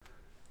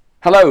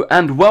Hello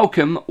and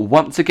welcome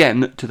once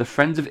again to the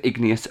Friends of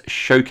Igneous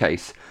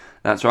showcase.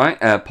 That's right,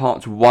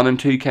 parts 1 and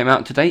 2 came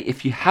out today.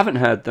 If you haven't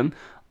heard them,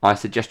 I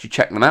suggest you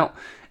check them out.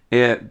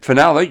 For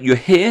now though, you're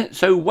here,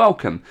 so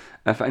welcome.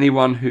 For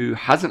anyone who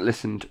hasn't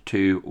listened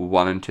to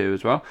 1 and 2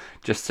 as well,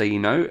 just so you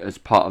know, as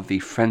part of the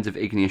Friends of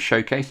Igneous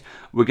showcase,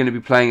 we're going to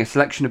be playing a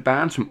selection of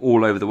bands from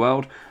all over the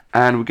world,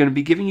 and we're going to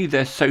be giving you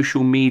their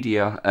social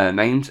media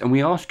names, and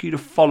we ask you to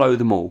follow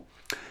them all.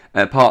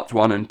 Parts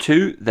 1 and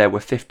 2, there were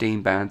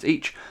 15 bands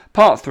each.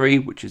 Part 3,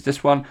 which is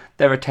this one,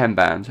 there are 10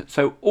 bands.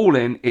 So all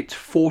in, it's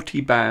 40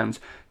 bands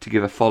to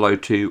give a follow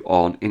to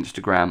on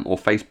Instagram or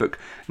Facebook.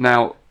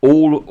 Now,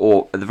 all,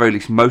 or at the very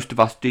least most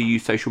of us, do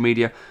use social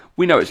media.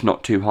 We know it's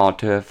not too hard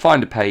to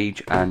find a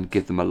page and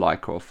give them a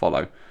like or a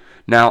follow.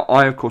 Now,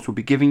 I of course will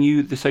be giving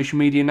you the social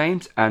media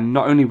names, and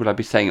not only will I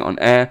be saying it on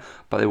air,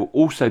 but they will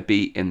also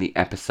be in the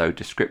episode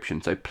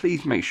description. So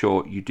please make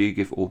sure you do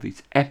give all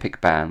these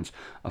epic bands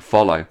a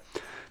follow.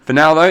 For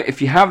now though,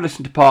 if you have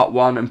listened to part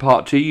 1 and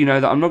part 2, you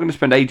know that I'm not going to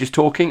spend ages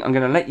talking. I'm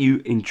going to let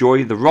you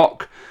enjoy the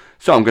rock.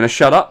 So I'm going to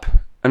shut up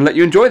and let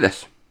you enjoy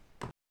this.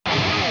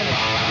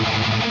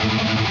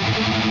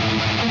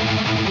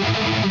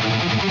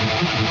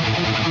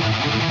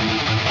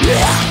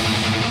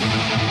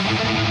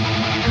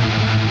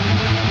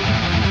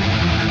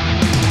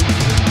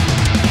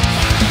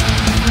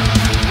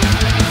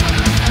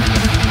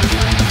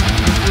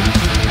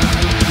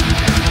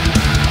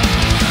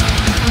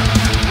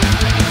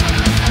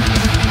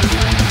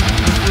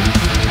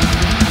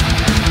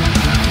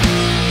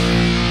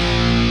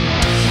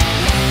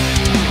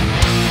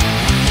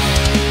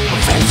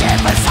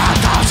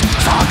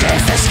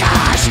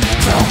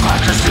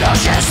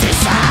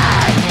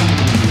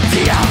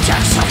 The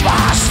objects of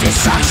mass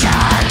destruction,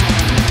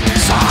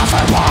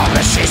 sovereign war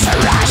machines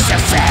arise to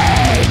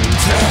fade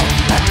through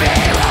the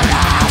mirror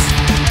of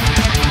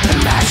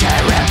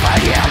imaginary but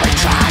human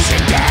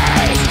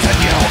tragedy. The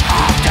new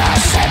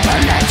Outcast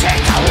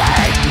simulating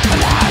away the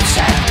lives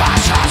and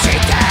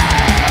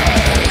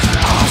monstrosities.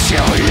 As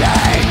you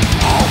lay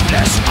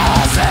hopeless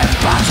other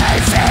but a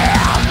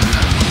fear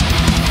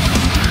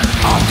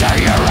under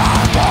your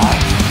armor,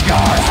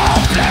 your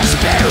hopeless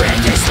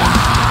spirit is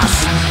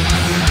lost.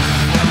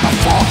 A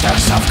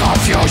vortex of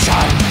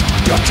confusion,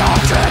 your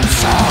children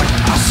soon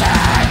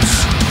ascends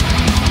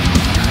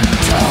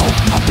to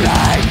a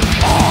plane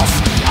of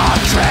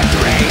undreamed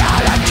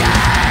reality.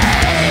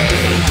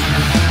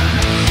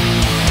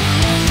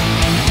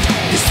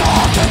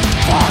 Distorted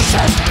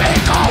forces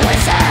echo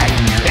within,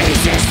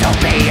 easy to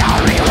be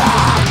a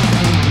reward.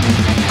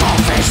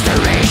 Confess to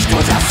reach to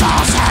the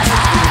false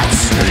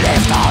heavens, to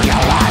lift all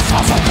your life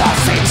over the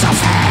things of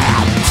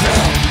hell.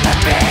 Through the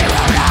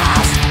mirror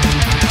of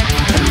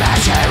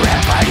imaginary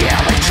but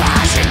human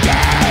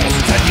tragedy.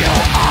 The new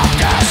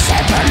Outcast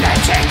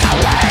simulating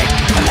away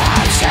the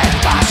lives and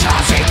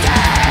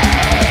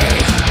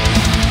monstrosities.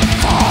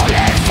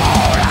 Falling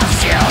for a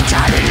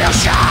future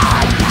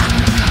illusion.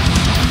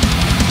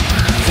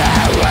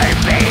 There will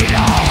be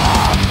no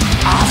hope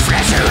of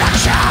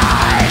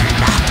resurrection.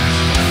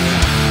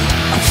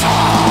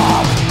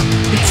 Fall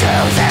into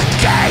the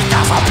gate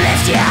of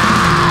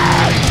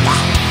oblivion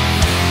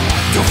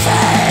to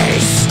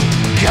face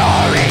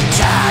your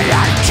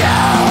eternal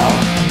doom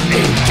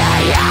in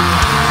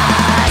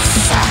chaos.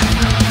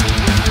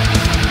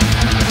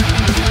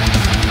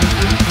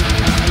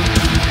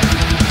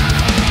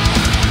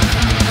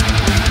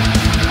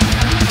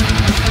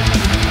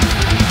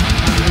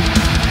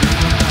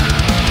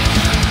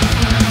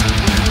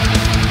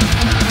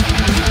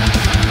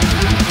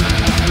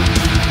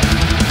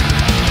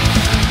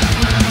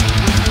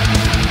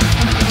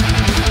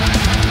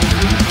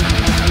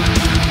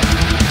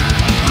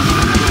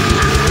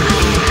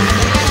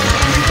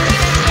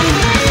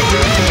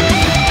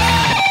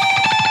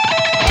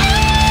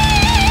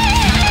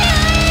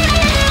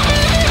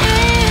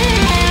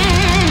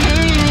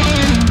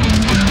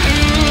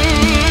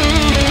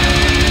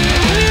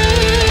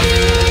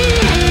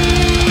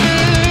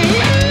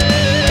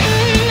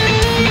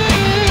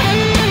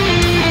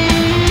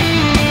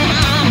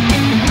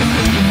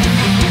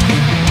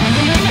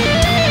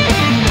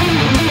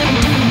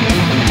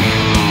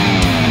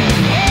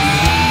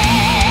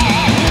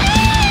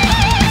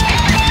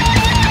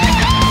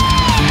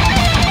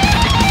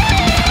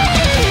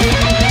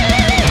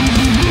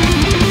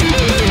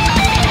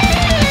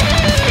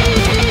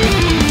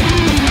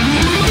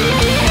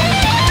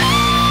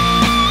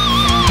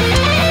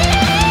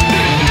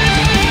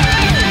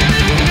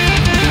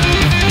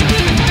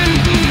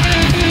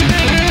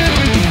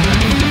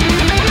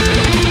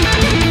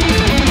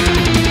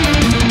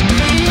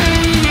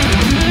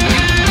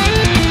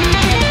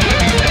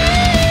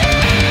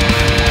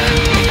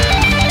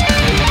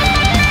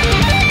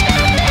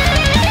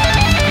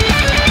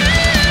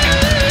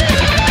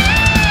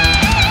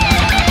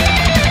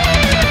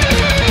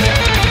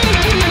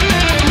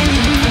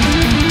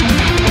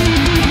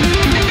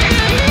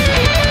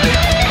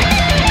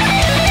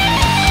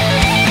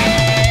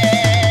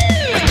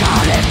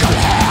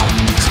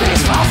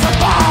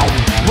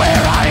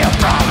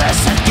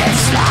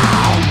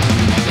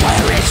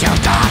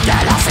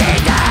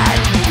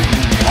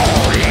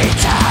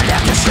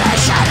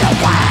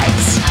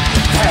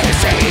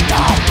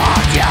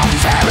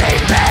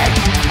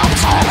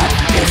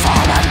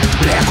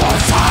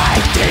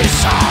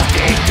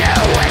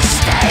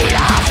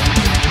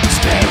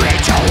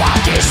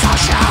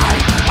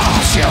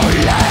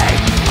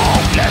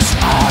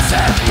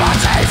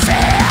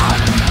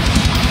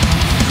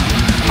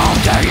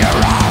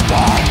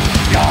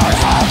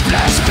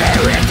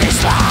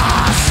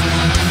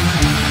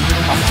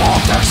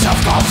 maze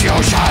of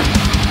confusion,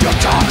 your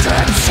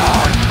doctrine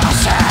soon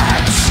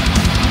ascends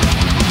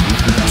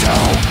to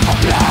a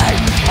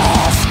plane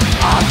of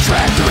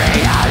alternate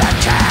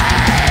reality.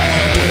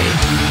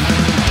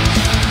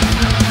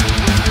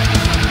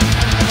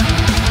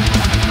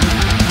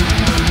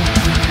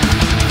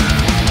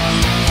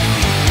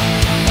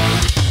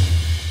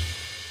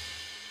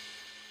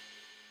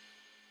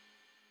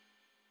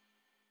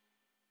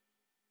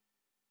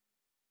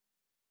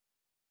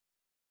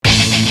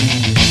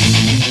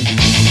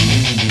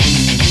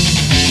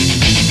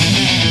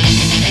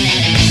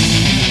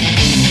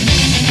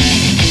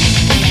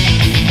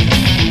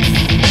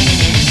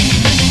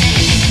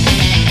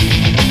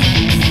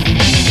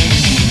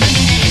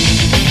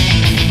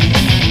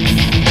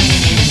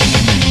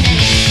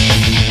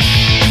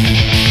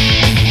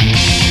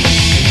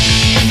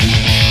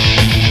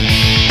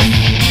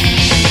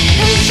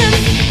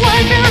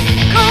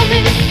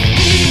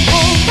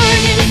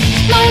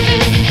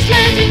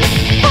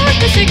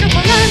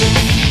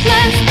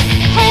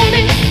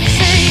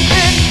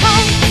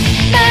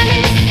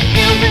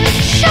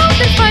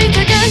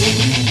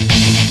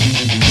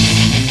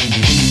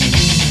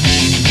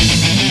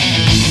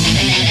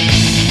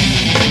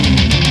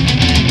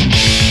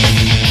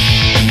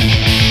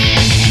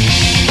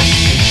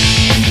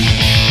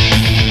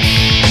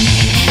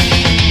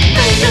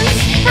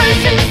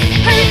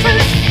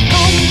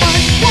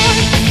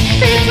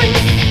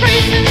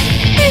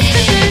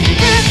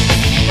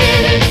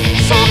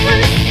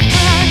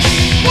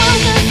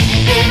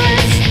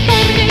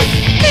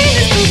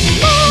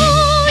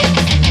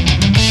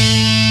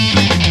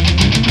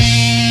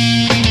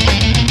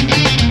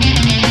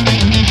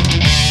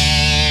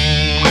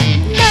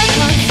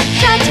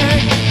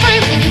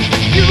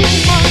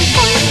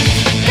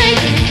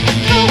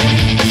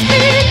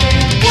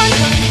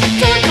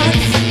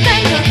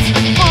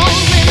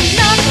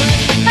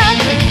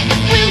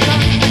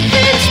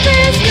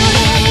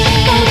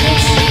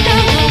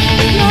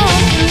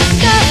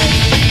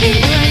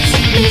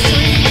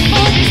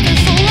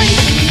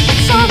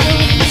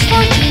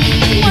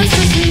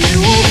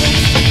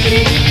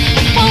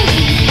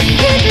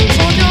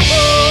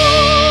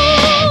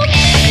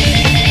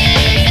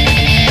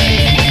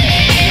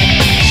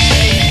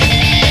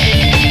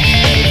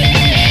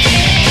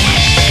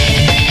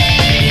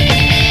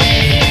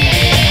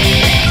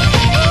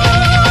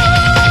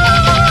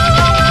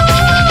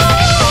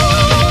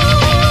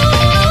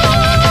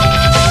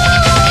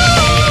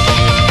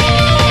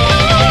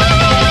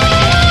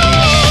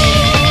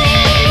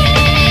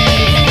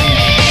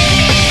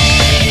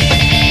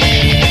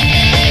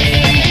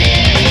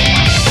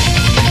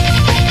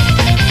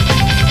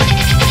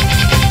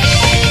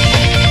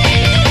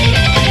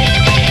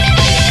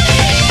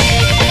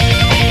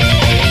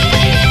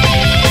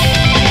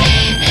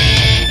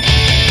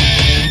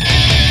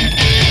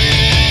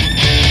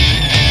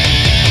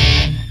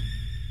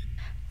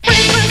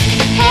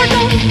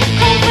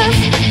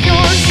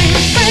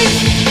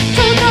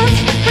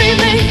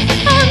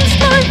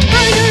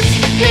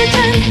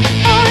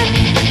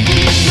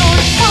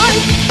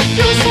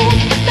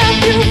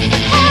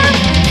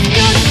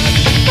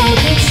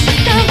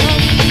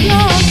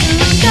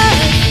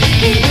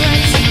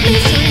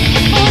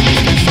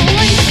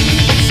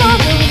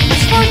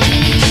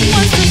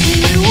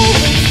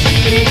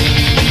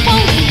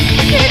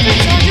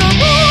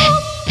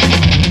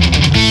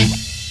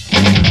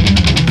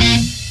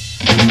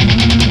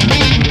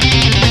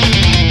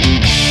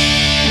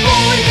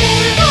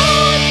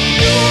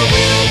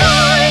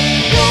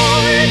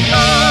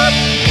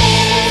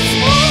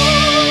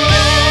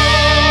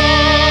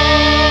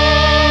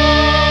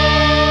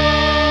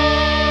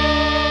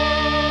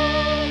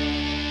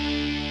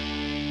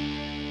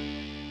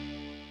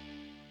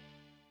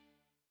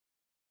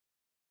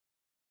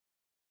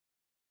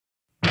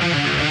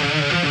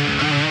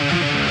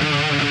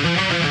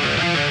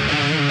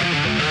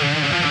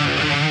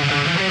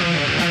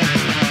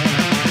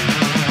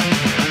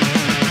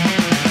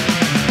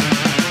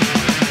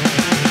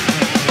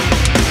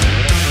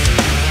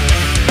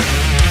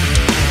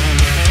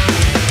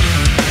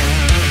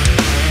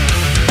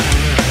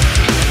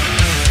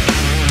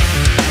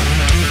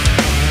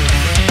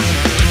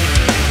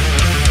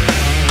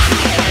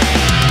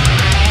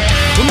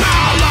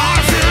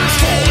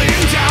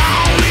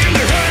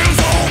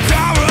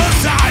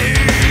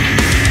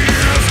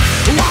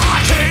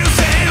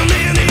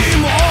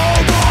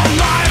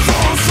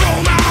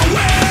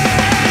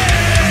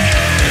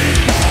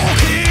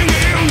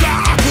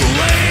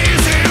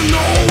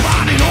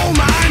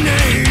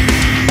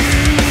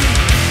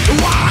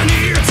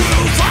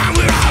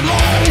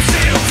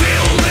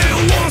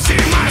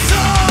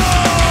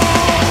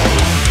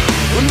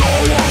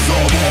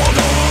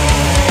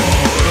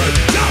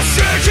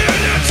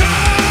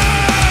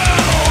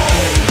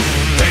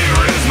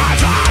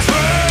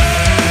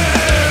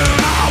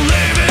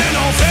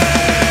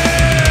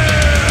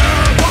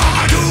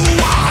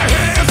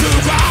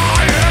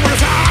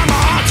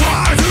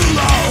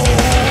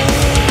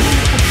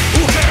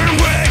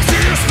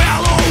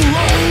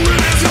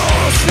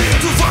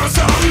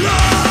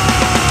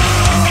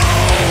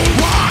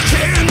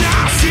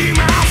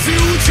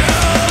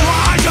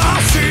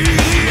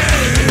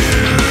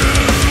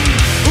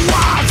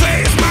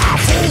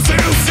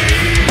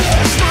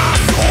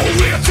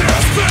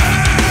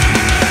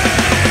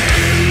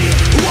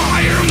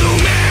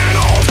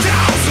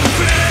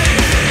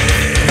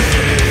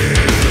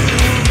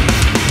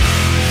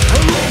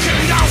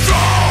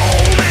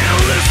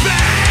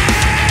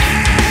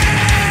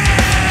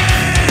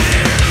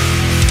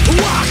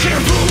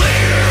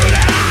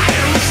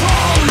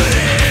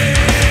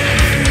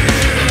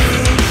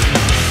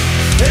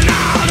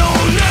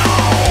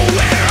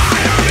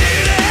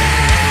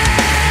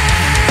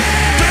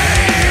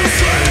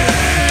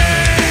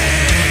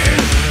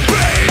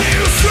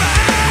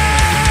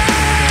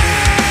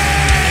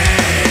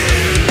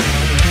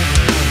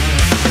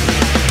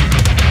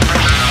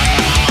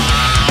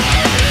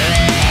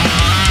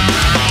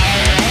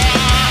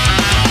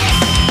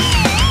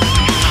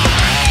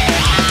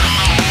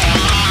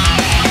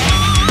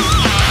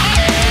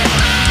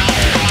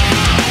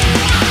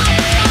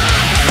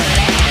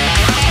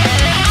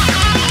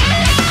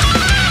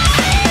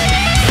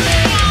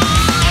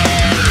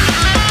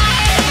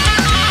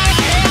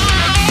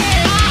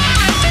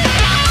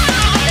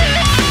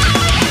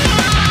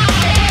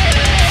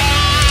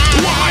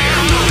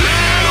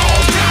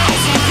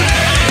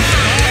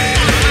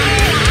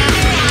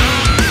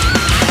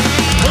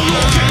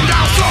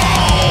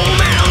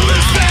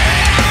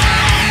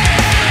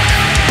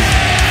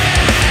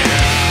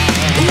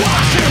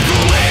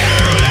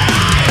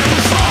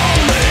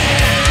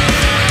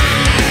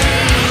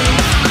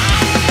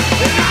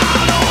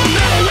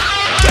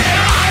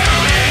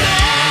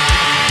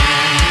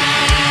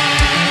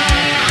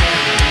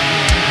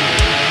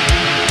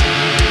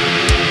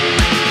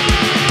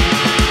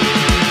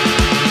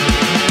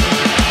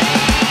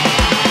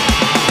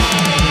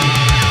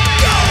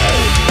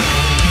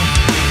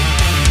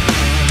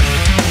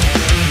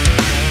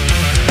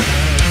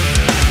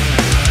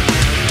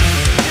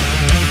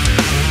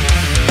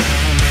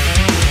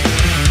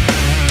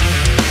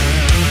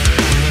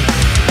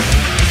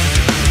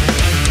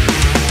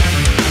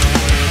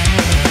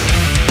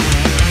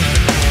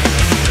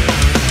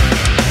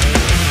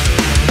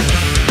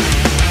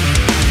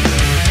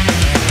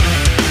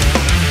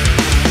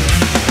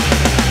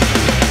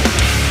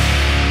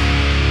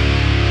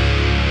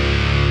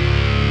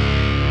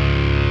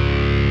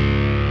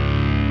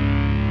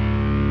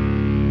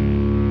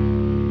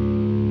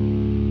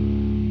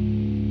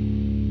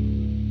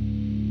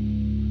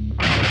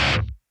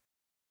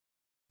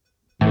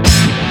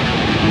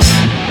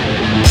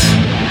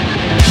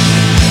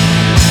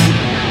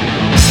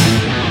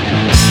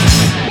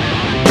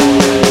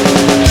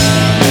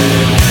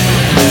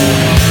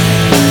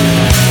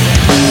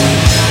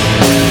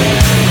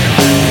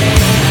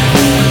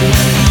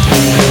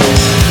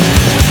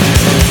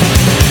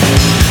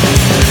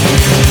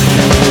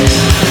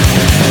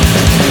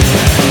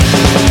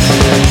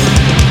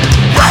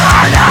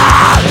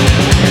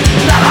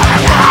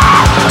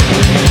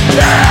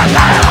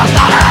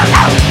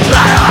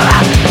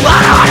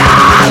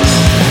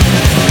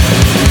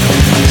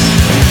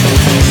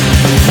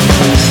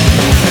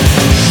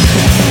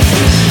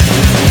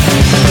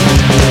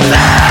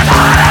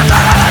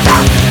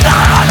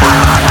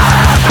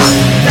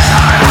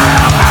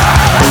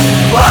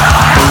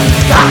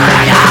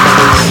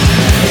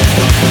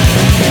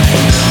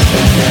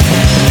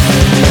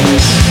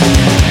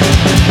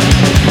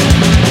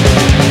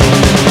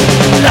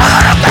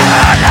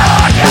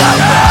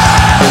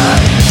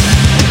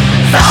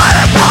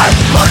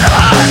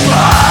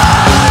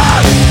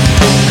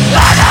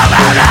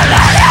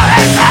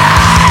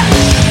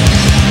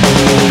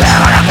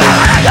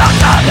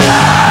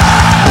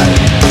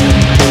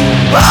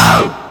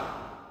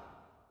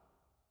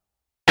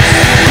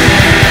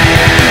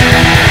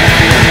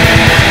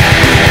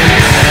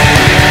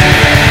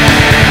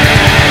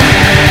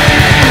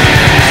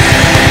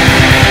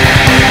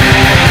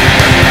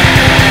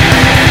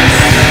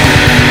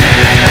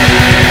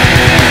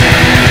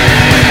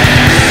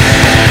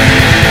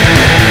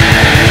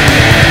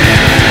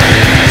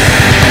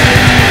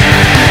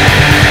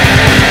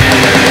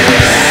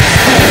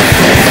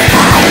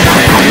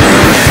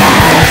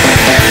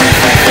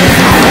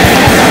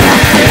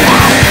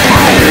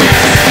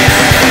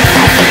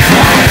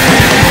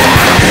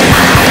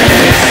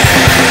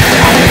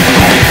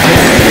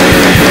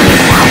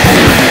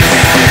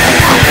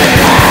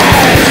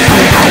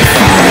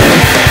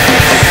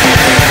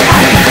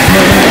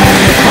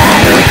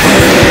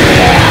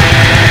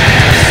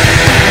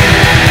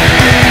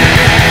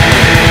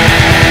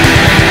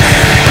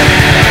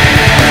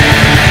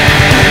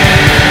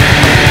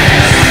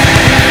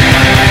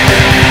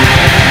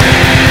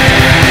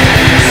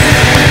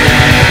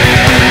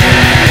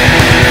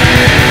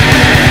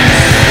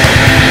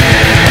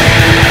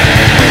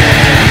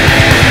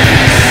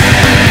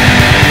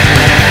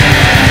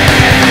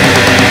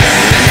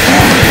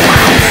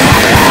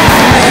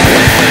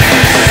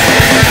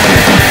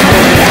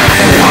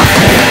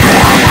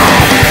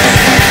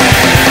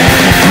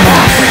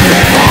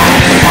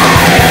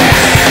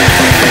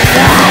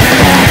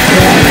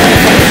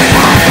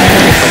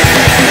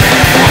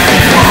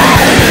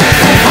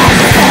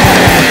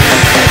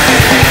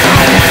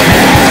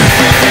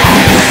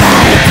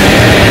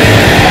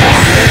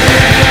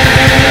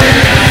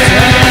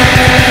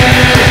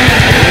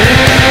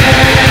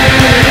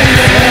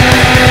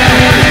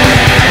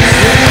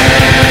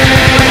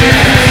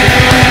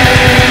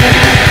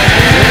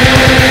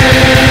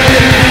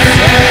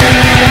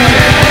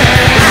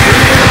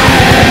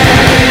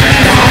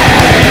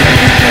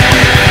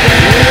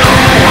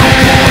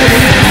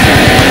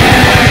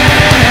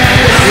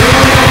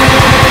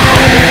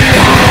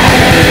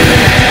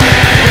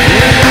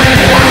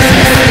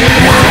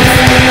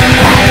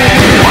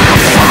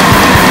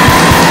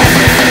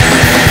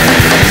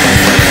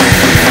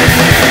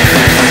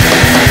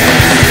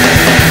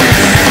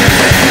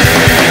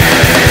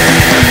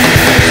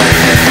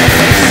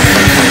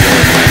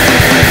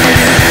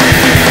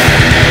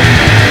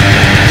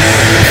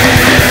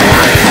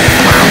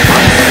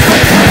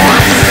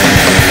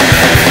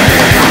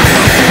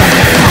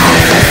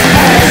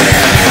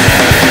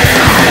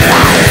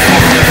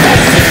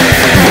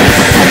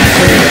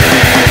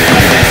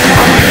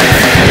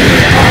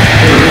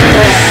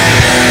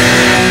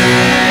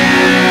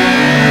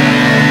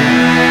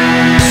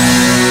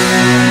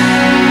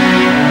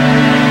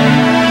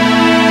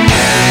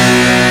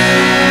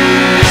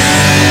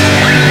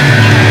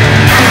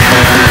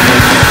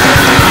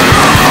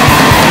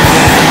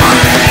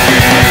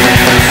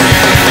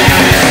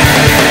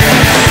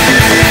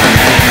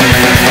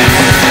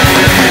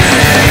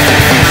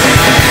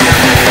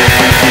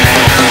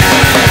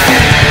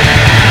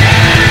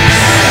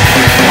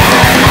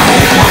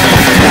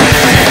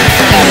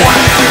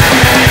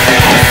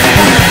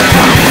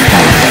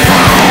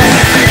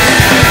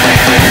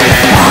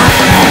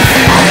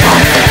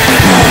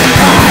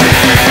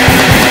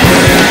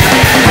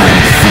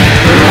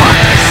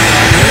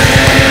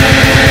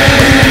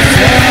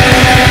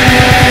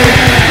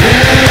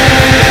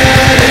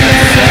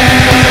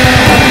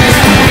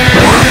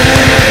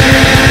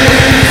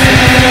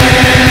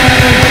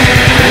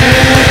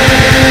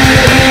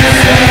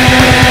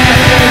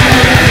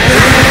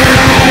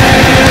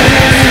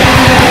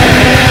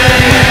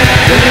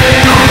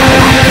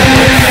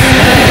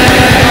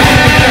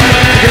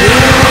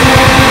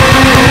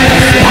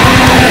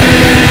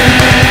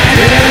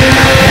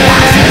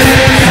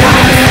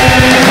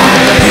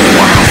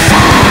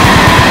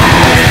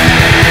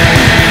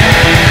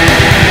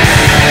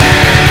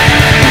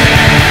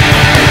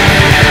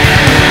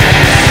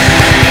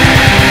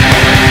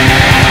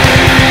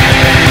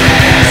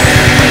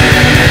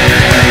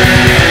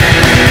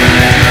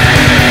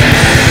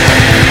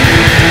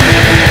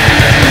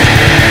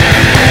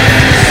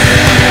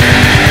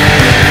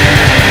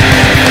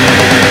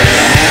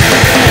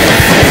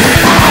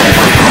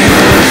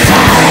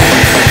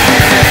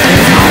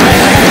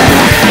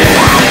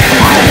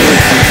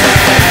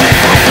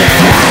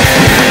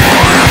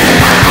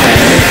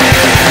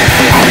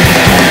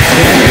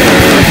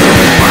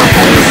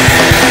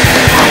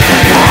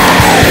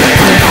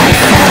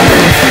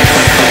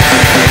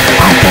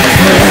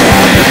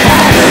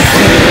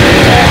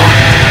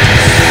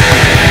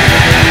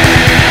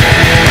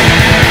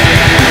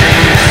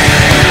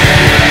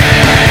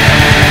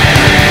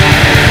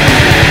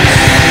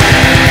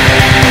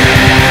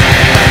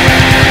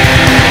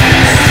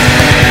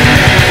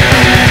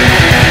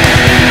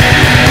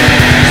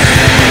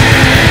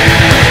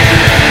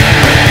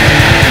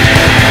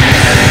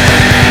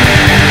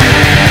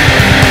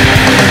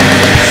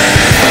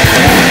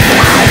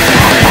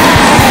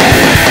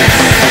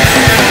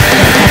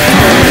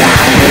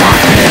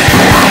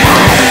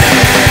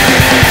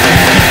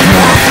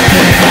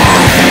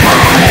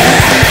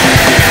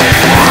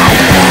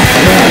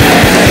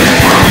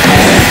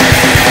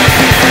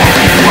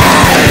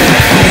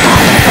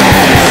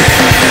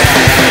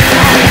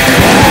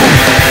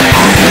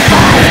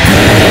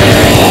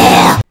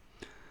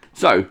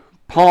 So,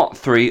 part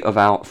 3 of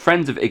our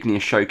Friends of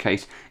Igneous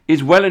showcase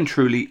is well and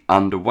truly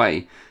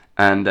underway.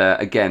 And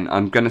again,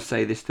 I'm going to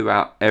say this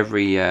throughout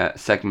every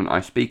segment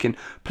I speak in.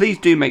 Please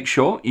do make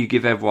sure you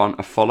give everyone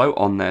a follow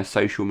on their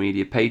social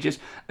media pages.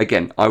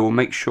 Again, I will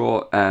make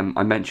sure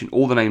I mention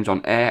all the names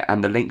on air,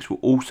 and the links will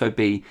also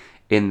be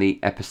in the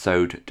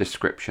episode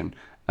description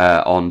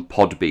on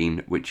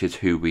Podbean, which is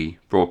who we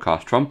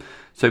broadcast from.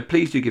 So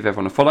please do give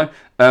everyone a follow.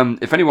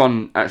 If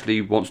anyone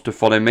actually wants to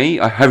follow me,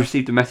 I have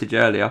received a message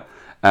earlier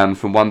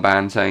from one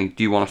band saying,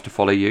 do you want us to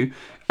follow you?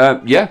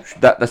 Yeah,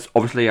 that's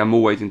obviously, I'm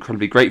always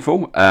incredibly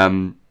grateful.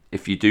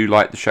 If you do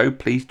like the show,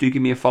 please do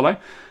give me a follow.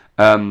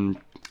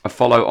 A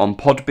follow on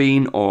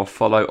Podbean or a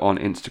follow on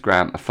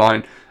Instagram are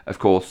fine. Of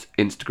course,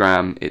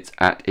 Instagram, it's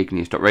at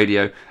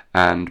igneous.radio,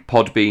 and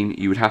Podbean,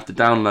 you would have to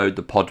download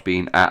the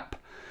Podbean app,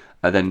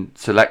 then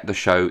select the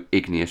show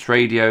Igneous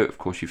Radio. Of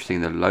course, you've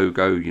seen the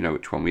logo, you know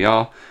which one we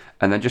are,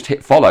 and then just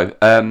hit follow.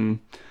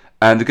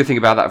 And the good thing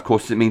about that, of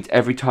course, is it means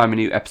every time a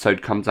new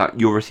episode comes out,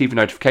 you'll receive a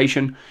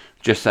notification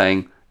just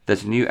saying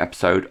there's a new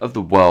episode of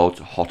the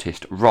world's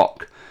hottest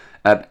rock.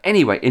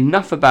 Anyway,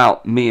 enough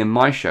about me and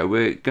my show.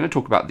 We're going to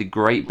talk about the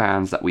great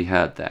bands that we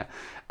heard there.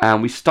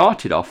 And we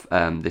started off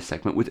this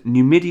segment with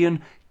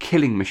Numidian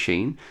Killing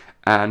Machine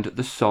and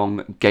the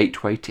song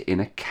Gateway to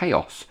Inner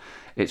Chaos.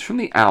 It's from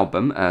the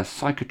album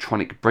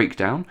Psychotronic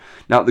Breakdown.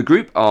 Now, the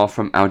group are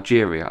from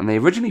Algeria, and they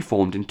originally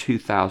formed in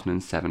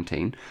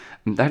 2017.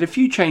 They had a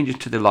few changes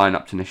to the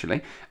lineups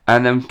initially,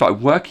 and then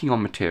started working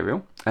on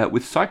material,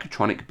 with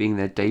Psychotronic being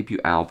their debut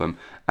album,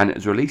 and it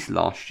was released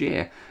last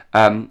year.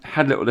 Had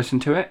a little listen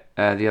to it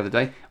the other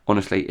day.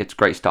 Honestly, it's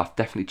great stuff.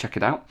 Definitely check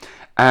it out.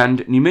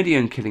 And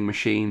Numidian Killing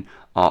Machine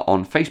are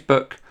on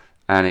Facebook,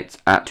 and it's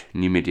at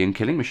Numidian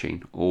Killing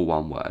Machine, all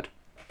one word.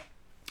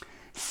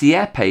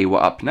 Sierpe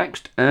were up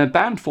next, a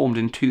band formed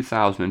in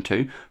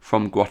 2002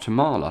 from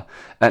Guatemala.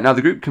 Now,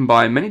 the group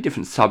combined many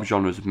different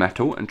subgenres of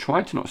metal and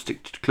tried to not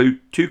stick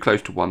too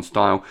close to one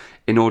style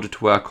in order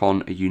to work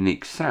on a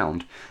unique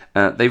sound.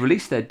 They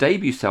released their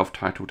debut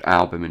self-titled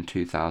album in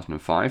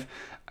 2005,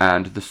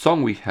 and the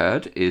song we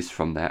heard is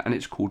from there, and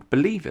it's called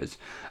Believers.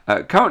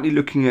 Currently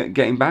looking at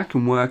getting back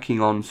and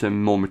working on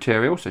some more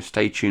material, so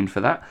stay tuned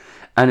for that.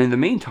 And in the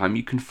meantime,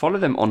 you can follow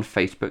them on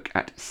Facebook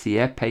at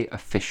Sierpe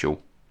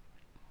Official.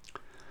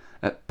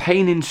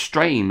 Pain in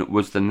Strain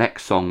was the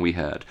next song we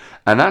heard,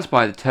 and that's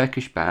by the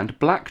Turkish band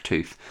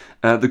Blacktooth.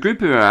 The group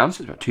have been around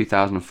since about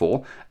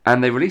 2004,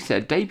 and they released their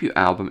debut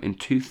album in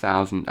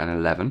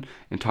 2011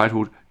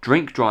 entitled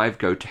Drink Drive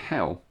Go to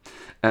Hell.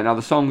 Now,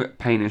 the song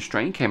Pain in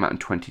Strain came out in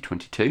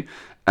 2022,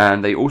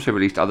 and they also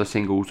released other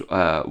singles,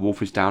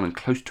 Wolf is Down and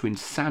Close to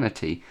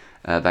Insanity,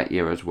 that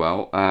year as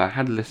well. I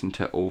had to listen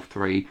to all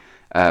three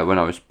when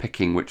I was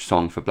picking which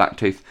song for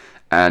Blacktooth.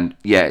 And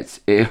yeah,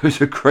 it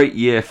was a great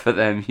year for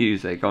their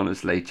music,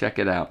 honestly. Check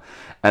it out.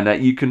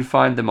 And you can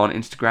find them on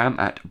Instagram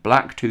at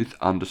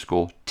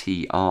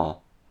blacktooth_TR.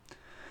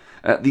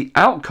 The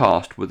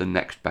Outcast were the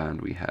next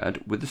band we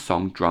heard with the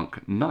song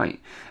Drunk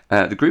Night.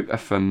 The group are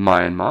from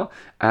Myanmar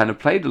and have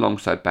played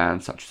alongside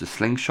bands such as the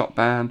Slingshot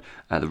Band,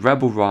 the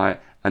Rebel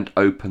Riot, and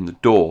Open the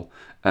Door.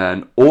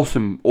 An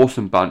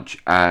awesome bunch,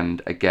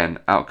 and again,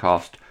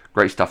 Outcast,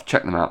 great stuff.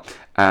 Check them out.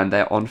 And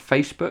they're on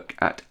Facebook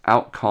at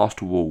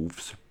Outcast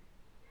Wolves.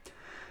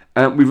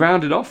 We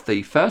rounded off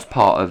the first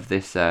part of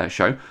this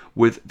show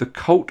with the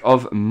Kult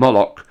of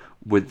Moloch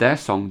with their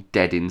song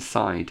Dead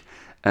Inside.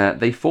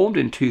 They formed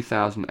in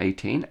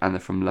 2018 and they're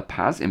from La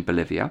Paz in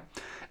Bolivia.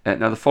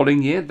 Now, the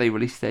following year, they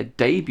released their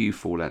debut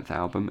full-length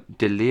album,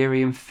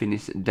 Delirium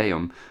Finis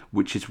Deum,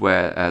 which is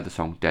where the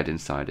song Dead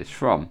Inside is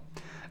from.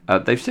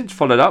 They've since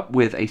followed up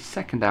with a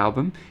second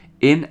album,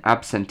 In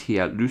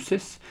Absentia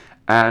Lucis,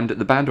 and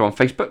the band are on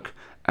Facebook,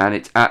 and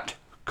it's at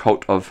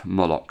Kult of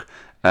Moloch.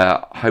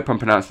 I hope I'm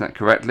pronouncing that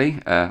correctly.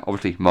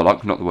 Obviously,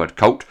 Moloch, not the word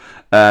cult.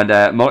 And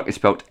Moloch is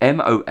spelled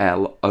M-O-L-O-C-H.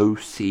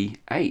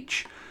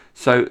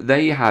 So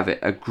there you have it.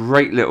 A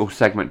great little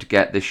segment to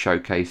get this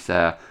showcase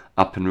up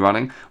and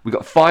running. We've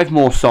got 5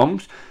 more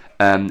songs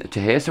to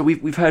hear. So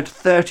we've heard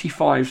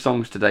 35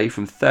 songs today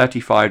from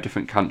 35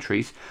 different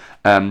countries,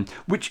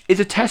 which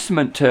is a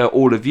testament to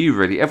all of you,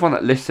 really. Everyone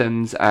that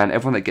listens and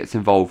everyone that gets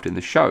involved in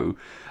the show.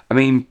 I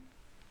mean,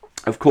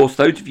 of course,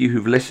 those of you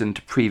who've listened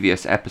to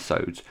previous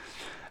episodes,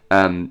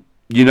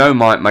 you know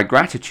my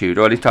gratitude,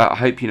 or at least I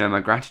hope you know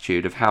my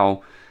gratitude of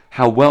how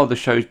well the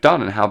show's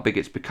done and how big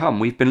it's become.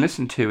 We've been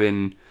listened to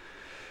in,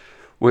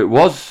 well, it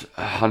was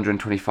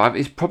 125,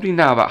 it's probably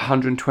now about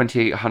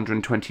 128,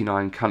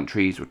 129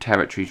 countries or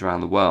territories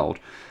around the world.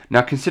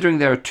 Now, considering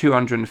there are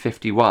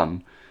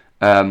 251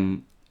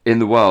 in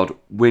the world,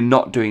 we're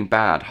not doing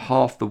bad.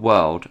 Half the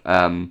world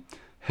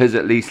has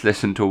at least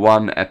listened to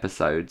one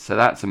episode, so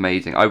that's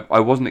amazing. I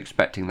wasn't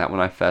expecting that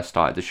when I first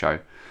started the show.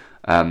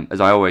 As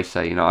I always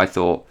say, I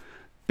thought,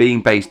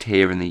 being based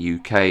here in the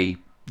UK,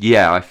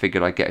 yeah, I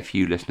figured I'd get a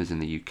few listeners in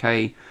the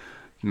UK,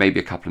 maybe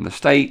a couple in the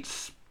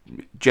States,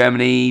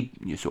 Germany,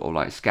 sort of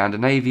like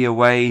Scandinavia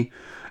way,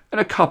 and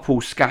a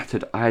couple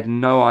scattered. I had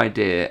no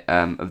idea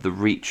of the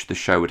reach the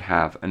show would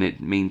have, and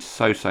it means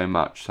so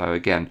much. So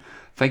again,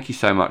 thank you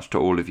so much to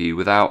all of you.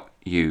 Without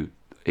you,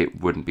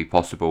 it wouldn't be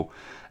possible.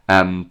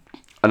 And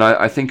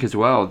I think as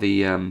well,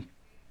 probably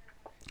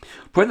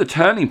the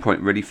turning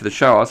point really for the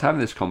show, I was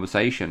having this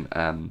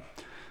conversation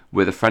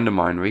with a friend of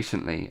mine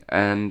recently,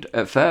 and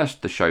at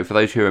first the show, for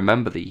those who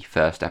remember the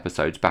first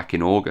episodes back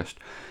in August,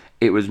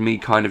 it was me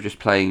kind of just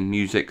playing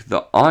music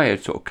that I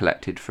had sort of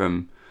collected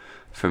from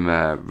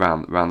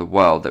around the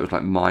world. That was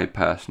like my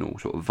personal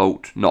sort of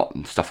vault,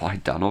 not stuff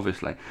I'd done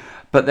obviously,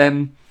 but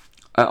then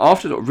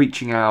after sort of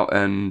reaching out,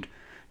 and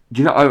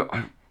you know,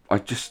 I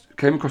just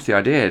came across the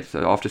idea,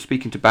 so after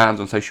speaking to bands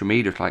on social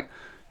media, it's like,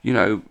 you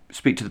know,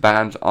 speak to the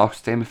bands,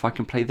 ask them if I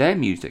can play their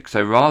music.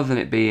 So rather than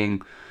it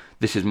being,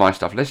 this is my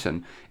stuff,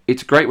 listen,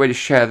 it's a great way to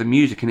share the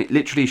music, and it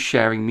literally is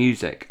sharing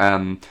music.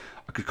 I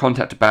could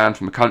contact a band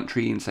from a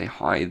country and say,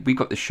 hi, we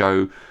got this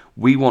show,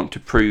 we want to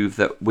prove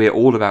that we're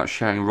all about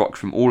sharing rock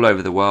from all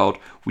over the world.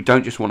 We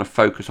don't just want to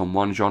focus on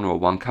one genre or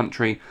one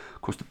country.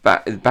 Of course,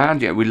 the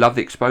band, yeah, we love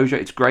the exposure,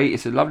 it's great,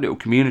 it's a lovely little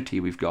community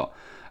we've got.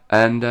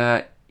 And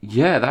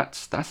yeah,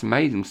 that's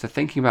amazing. So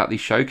thinking about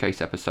these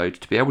showcase episodes,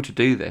 to be able to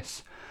do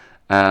this,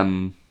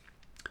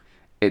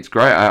 it's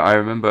great. I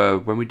remember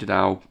when we did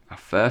our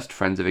first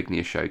Friends of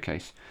Igneous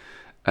showcase,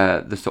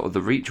 the sort of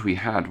the reach we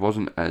had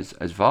wasn't as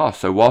vast.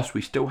 So whilst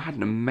we still had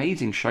an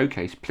amazing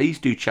showcase, please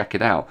do check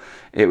it out.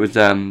 It was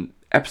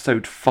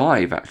episode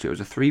 5 actually. It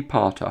was a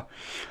 3-parter.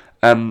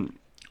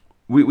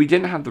 We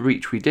didn't have the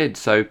reach we did.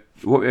 So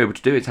what we were able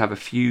to do is have a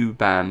few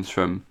bands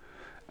from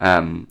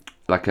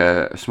like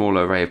a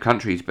smaller array of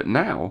countries. But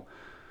now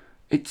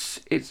it's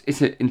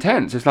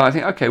intense. It's like, I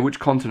think, okay, which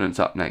continent's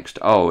up next?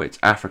 Oh, it's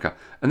Africa.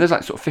 And there's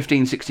like sort of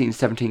 15, 16,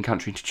 17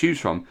 countries to choose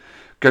from.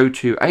 Go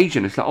to Asia,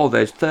 and it's like, oh,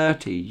 there's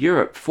 30.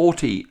 Europe,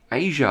 40.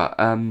 Asia,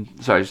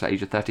 sorry, just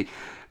Asia, 30.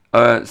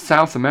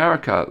 South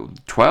America,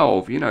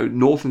 12. You know,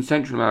 North and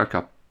Central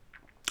America,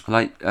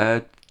 like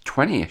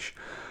 20-ish.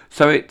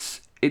 So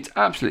it's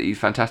absolutely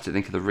fantastic to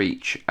think of the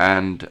reach.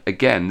 And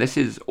again, this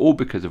is all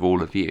because of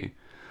all of you.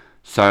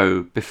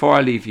 So before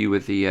I leave you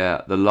with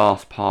the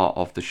last part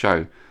of the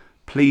show,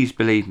 please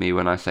believe me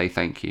when I say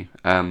thank you.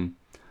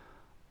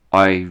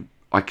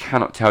 I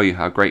cannot tell you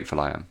how grateful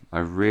I am. I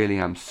really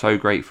am so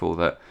grateful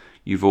that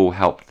you've all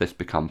helped this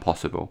become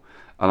possible.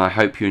 And I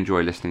hope you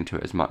enjoy listening to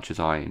it as much as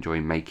I enjoy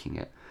making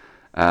it.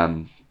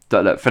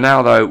 But look, for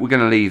now though, we're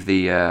going to leave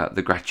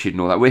the gratitude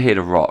and all that. We're here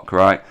to rock,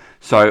 right?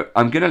 So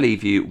I'm going to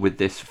leave you with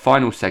this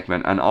final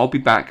segment, and I'll be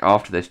back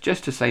after this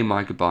just to say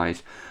my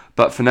goodbyes.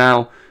 But for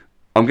now,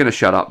 I'm going to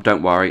shut up,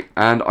 don't worry.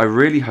 And I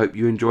really hope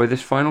you enjoy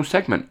this final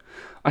segment.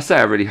 I say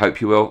I really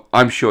hope you will.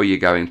 I'm sure you're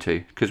going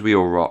to, because we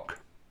all rock.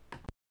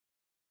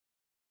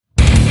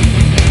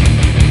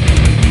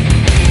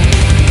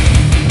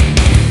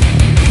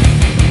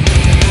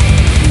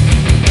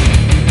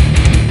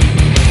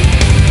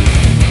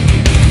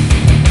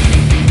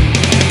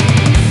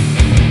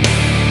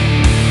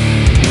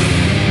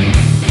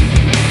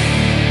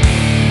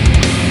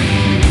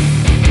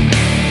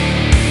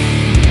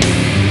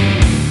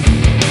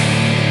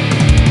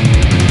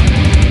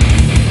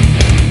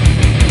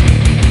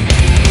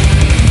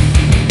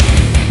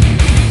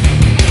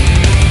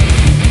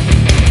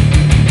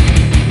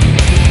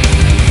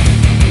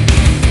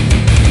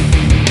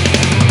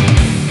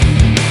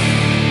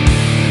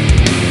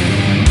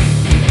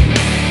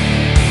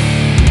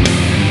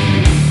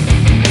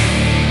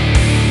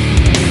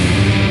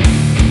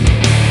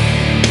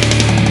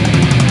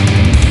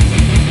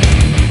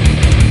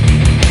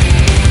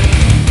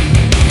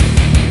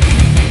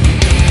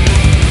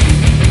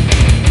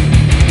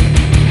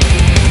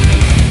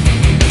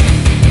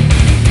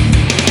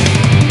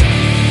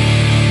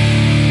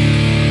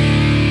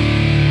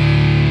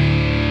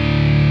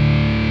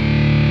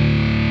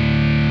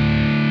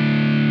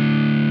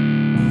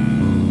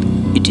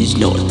 It is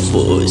not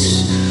for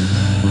us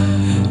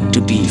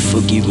to be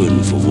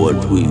forgiven for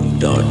what we've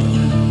done.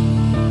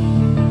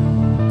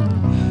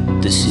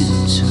 The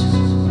sins,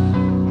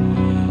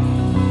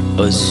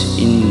 us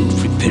in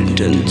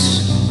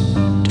repentance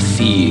to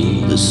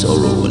feel the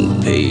sorrow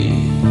and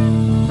pain,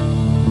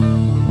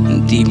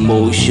 and the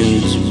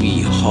emotions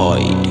we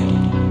hide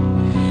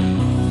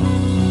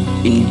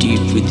in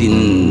deep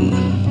within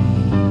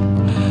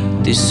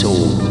the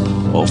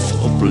soul of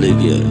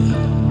oblivion.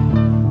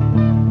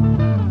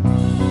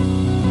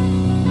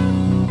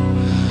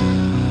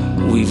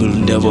 We will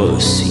never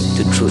seek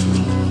the truth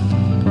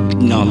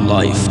in our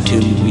life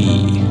till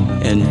we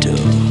enter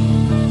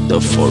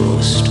the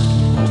forest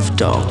of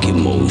dark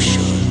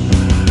emotion.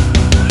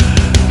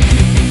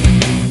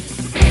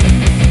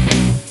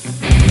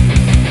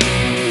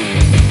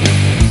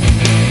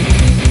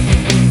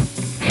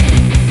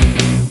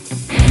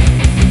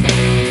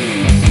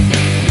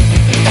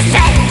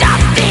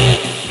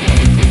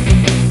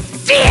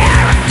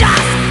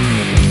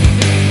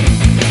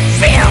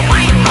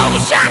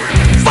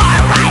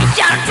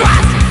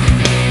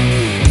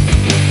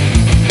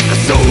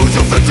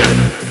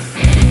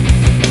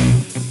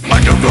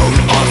 Underground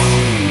us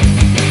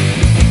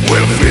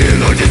will feel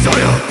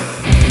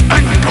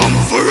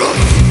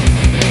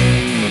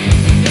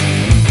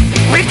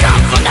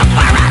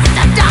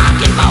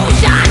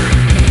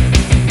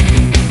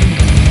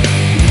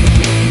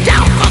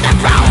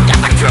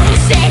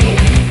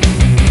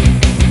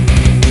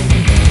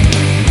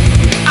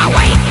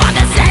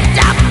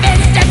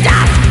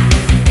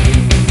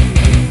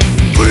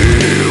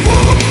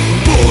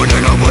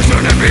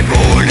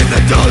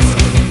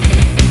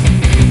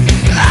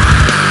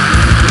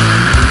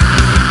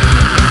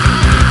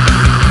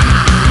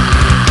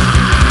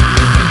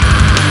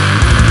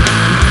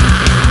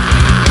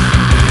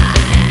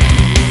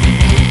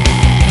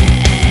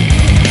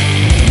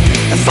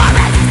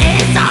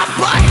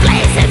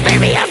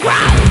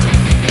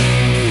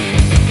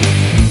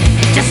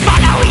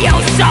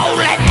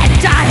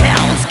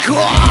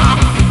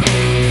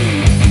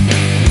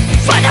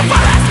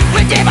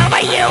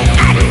you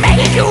and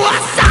make you a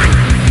son.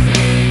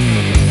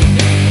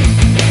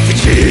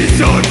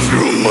 Jesus,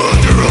 true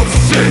mother of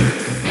sin.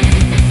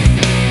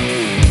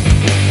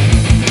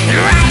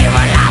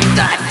 Rival of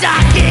the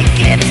dark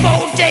eclipse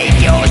won't take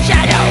your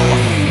shadow,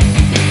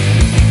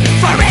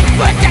 for it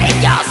would take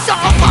your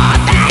soul, for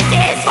that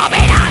is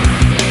forbidden.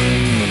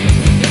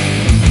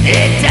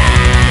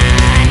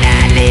 Eternally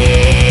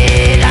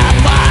the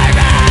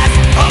forest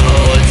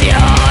holds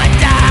your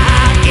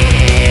dark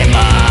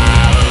emotion.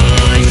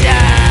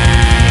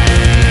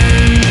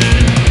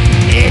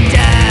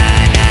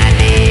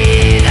 Eternally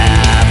the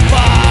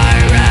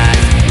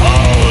forest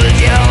holds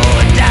your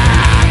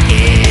dark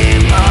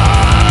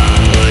emotion.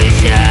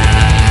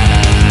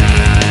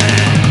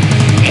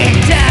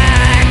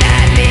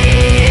 Eternally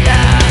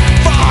the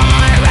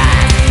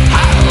forest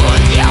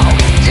holds your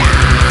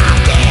dark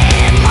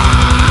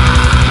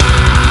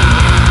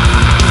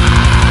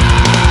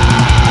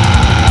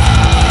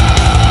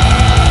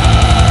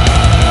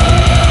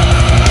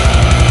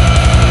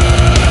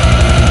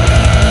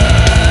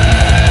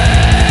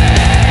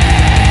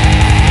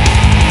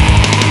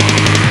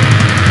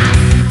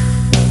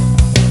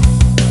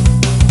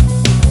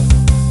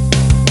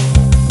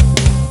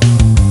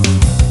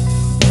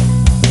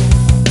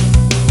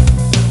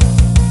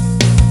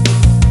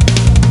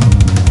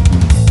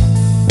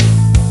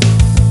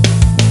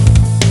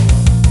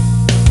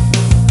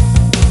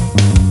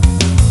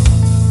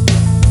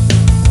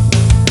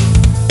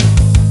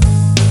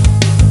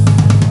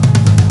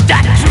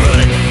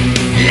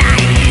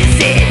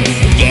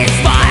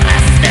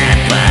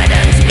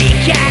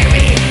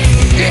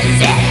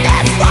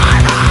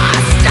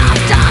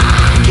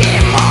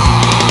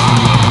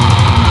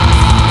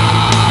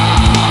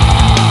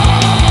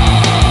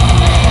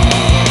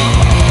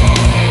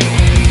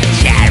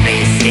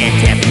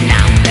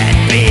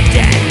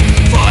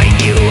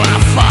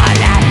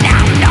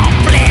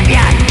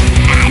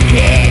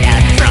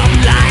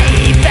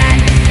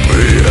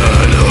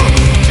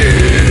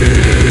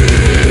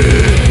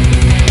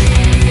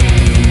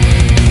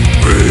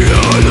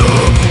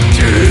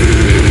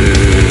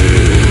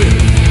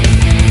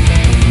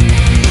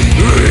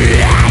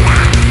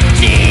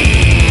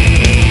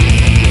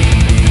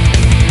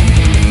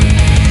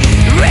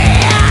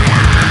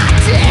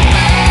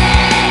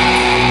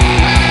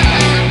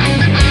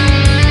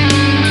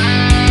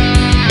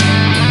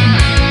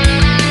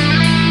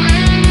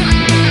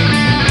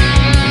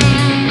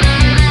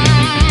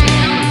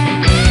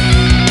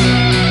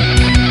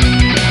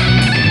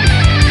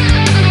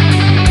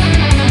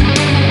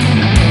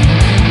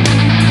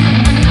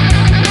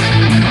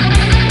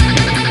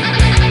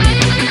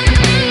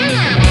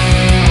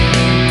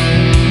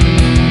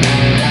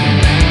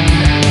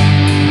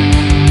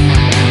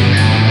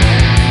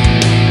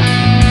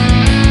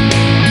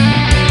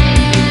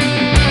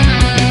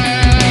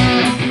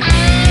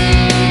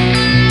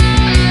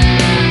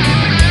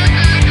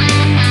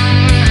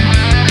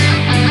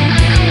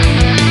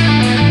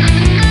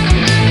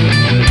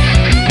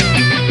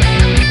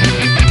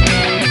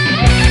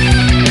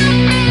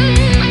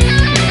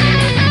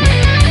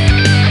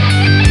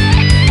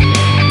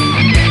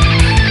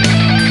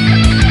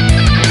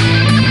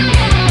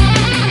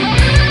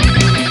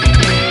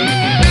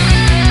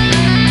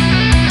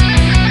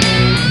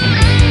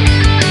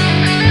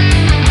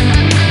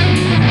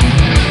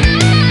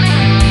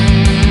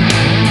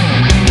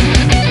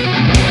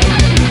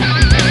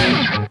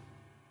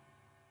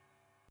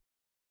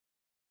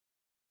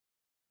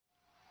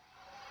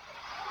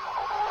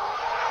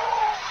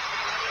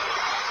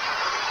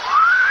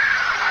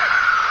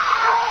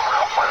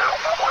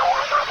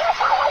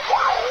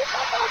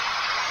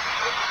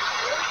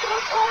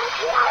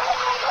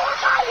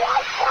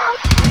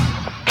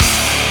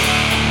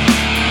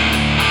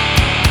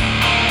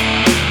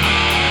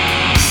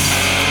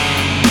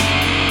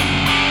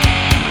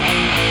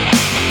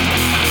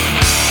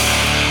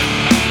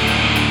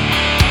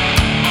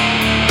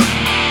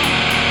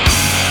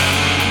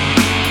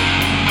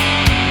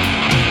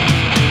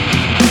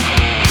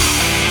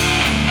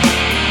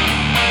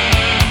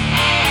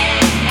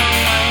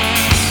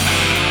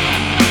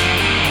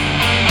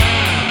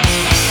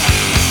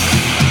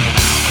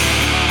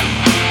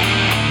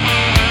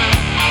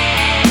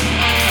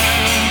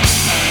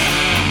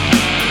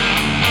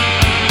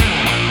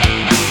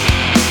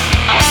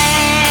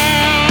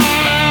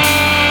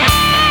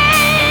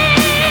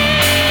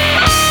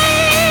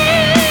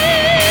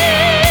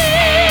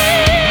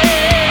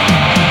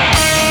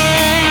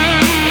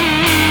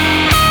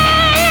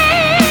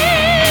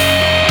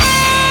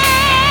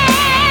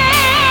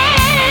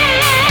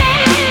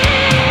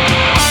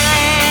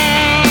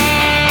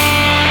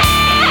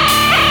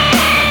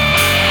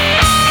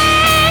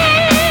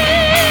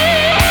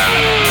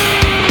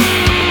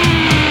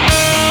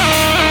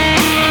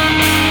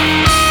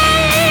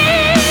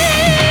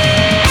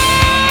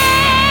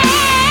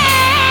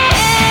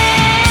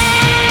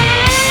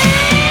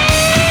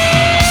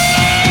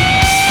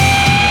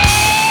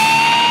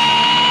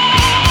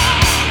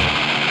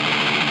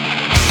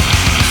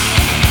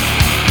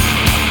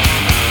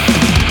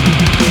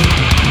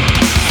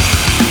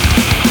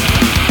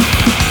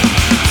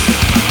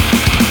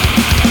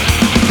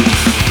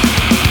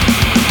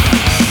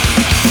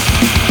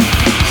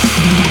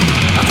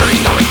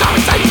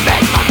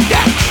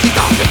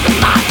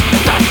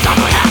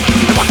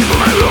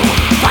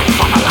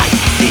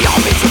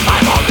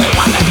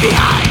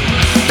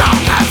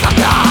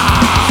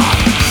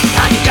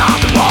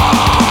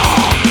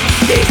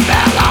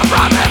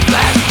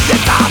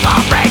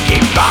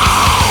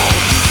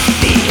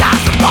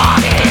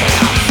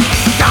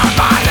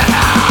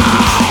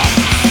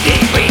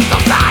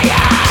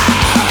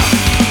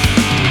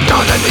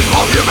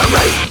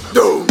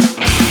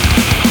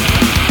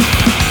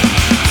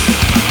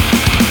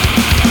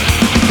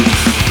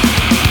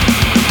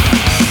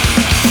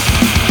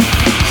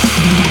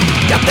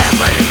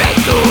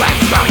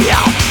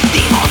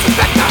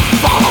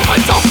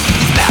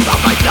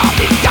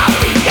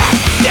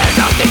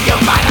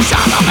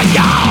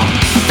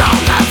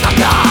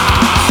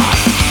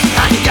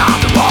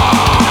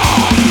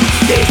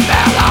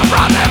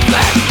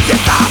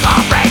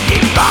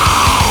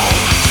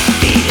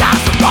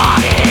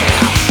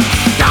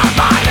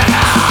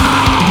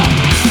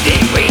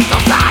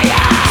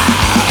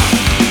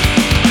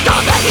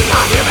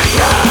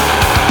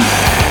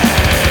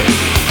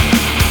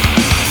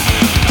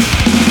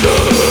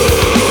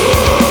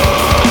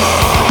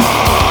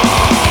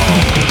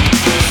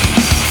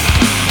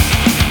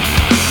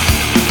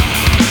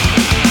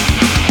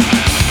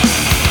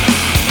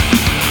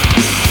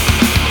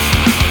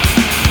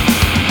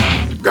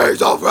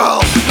gates of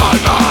hell, my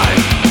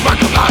mind,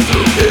 recognize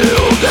to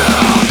kill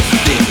them.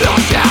 Deep will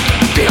shit,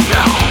 be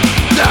felt,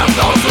 there's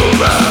no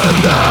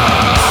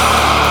surrender.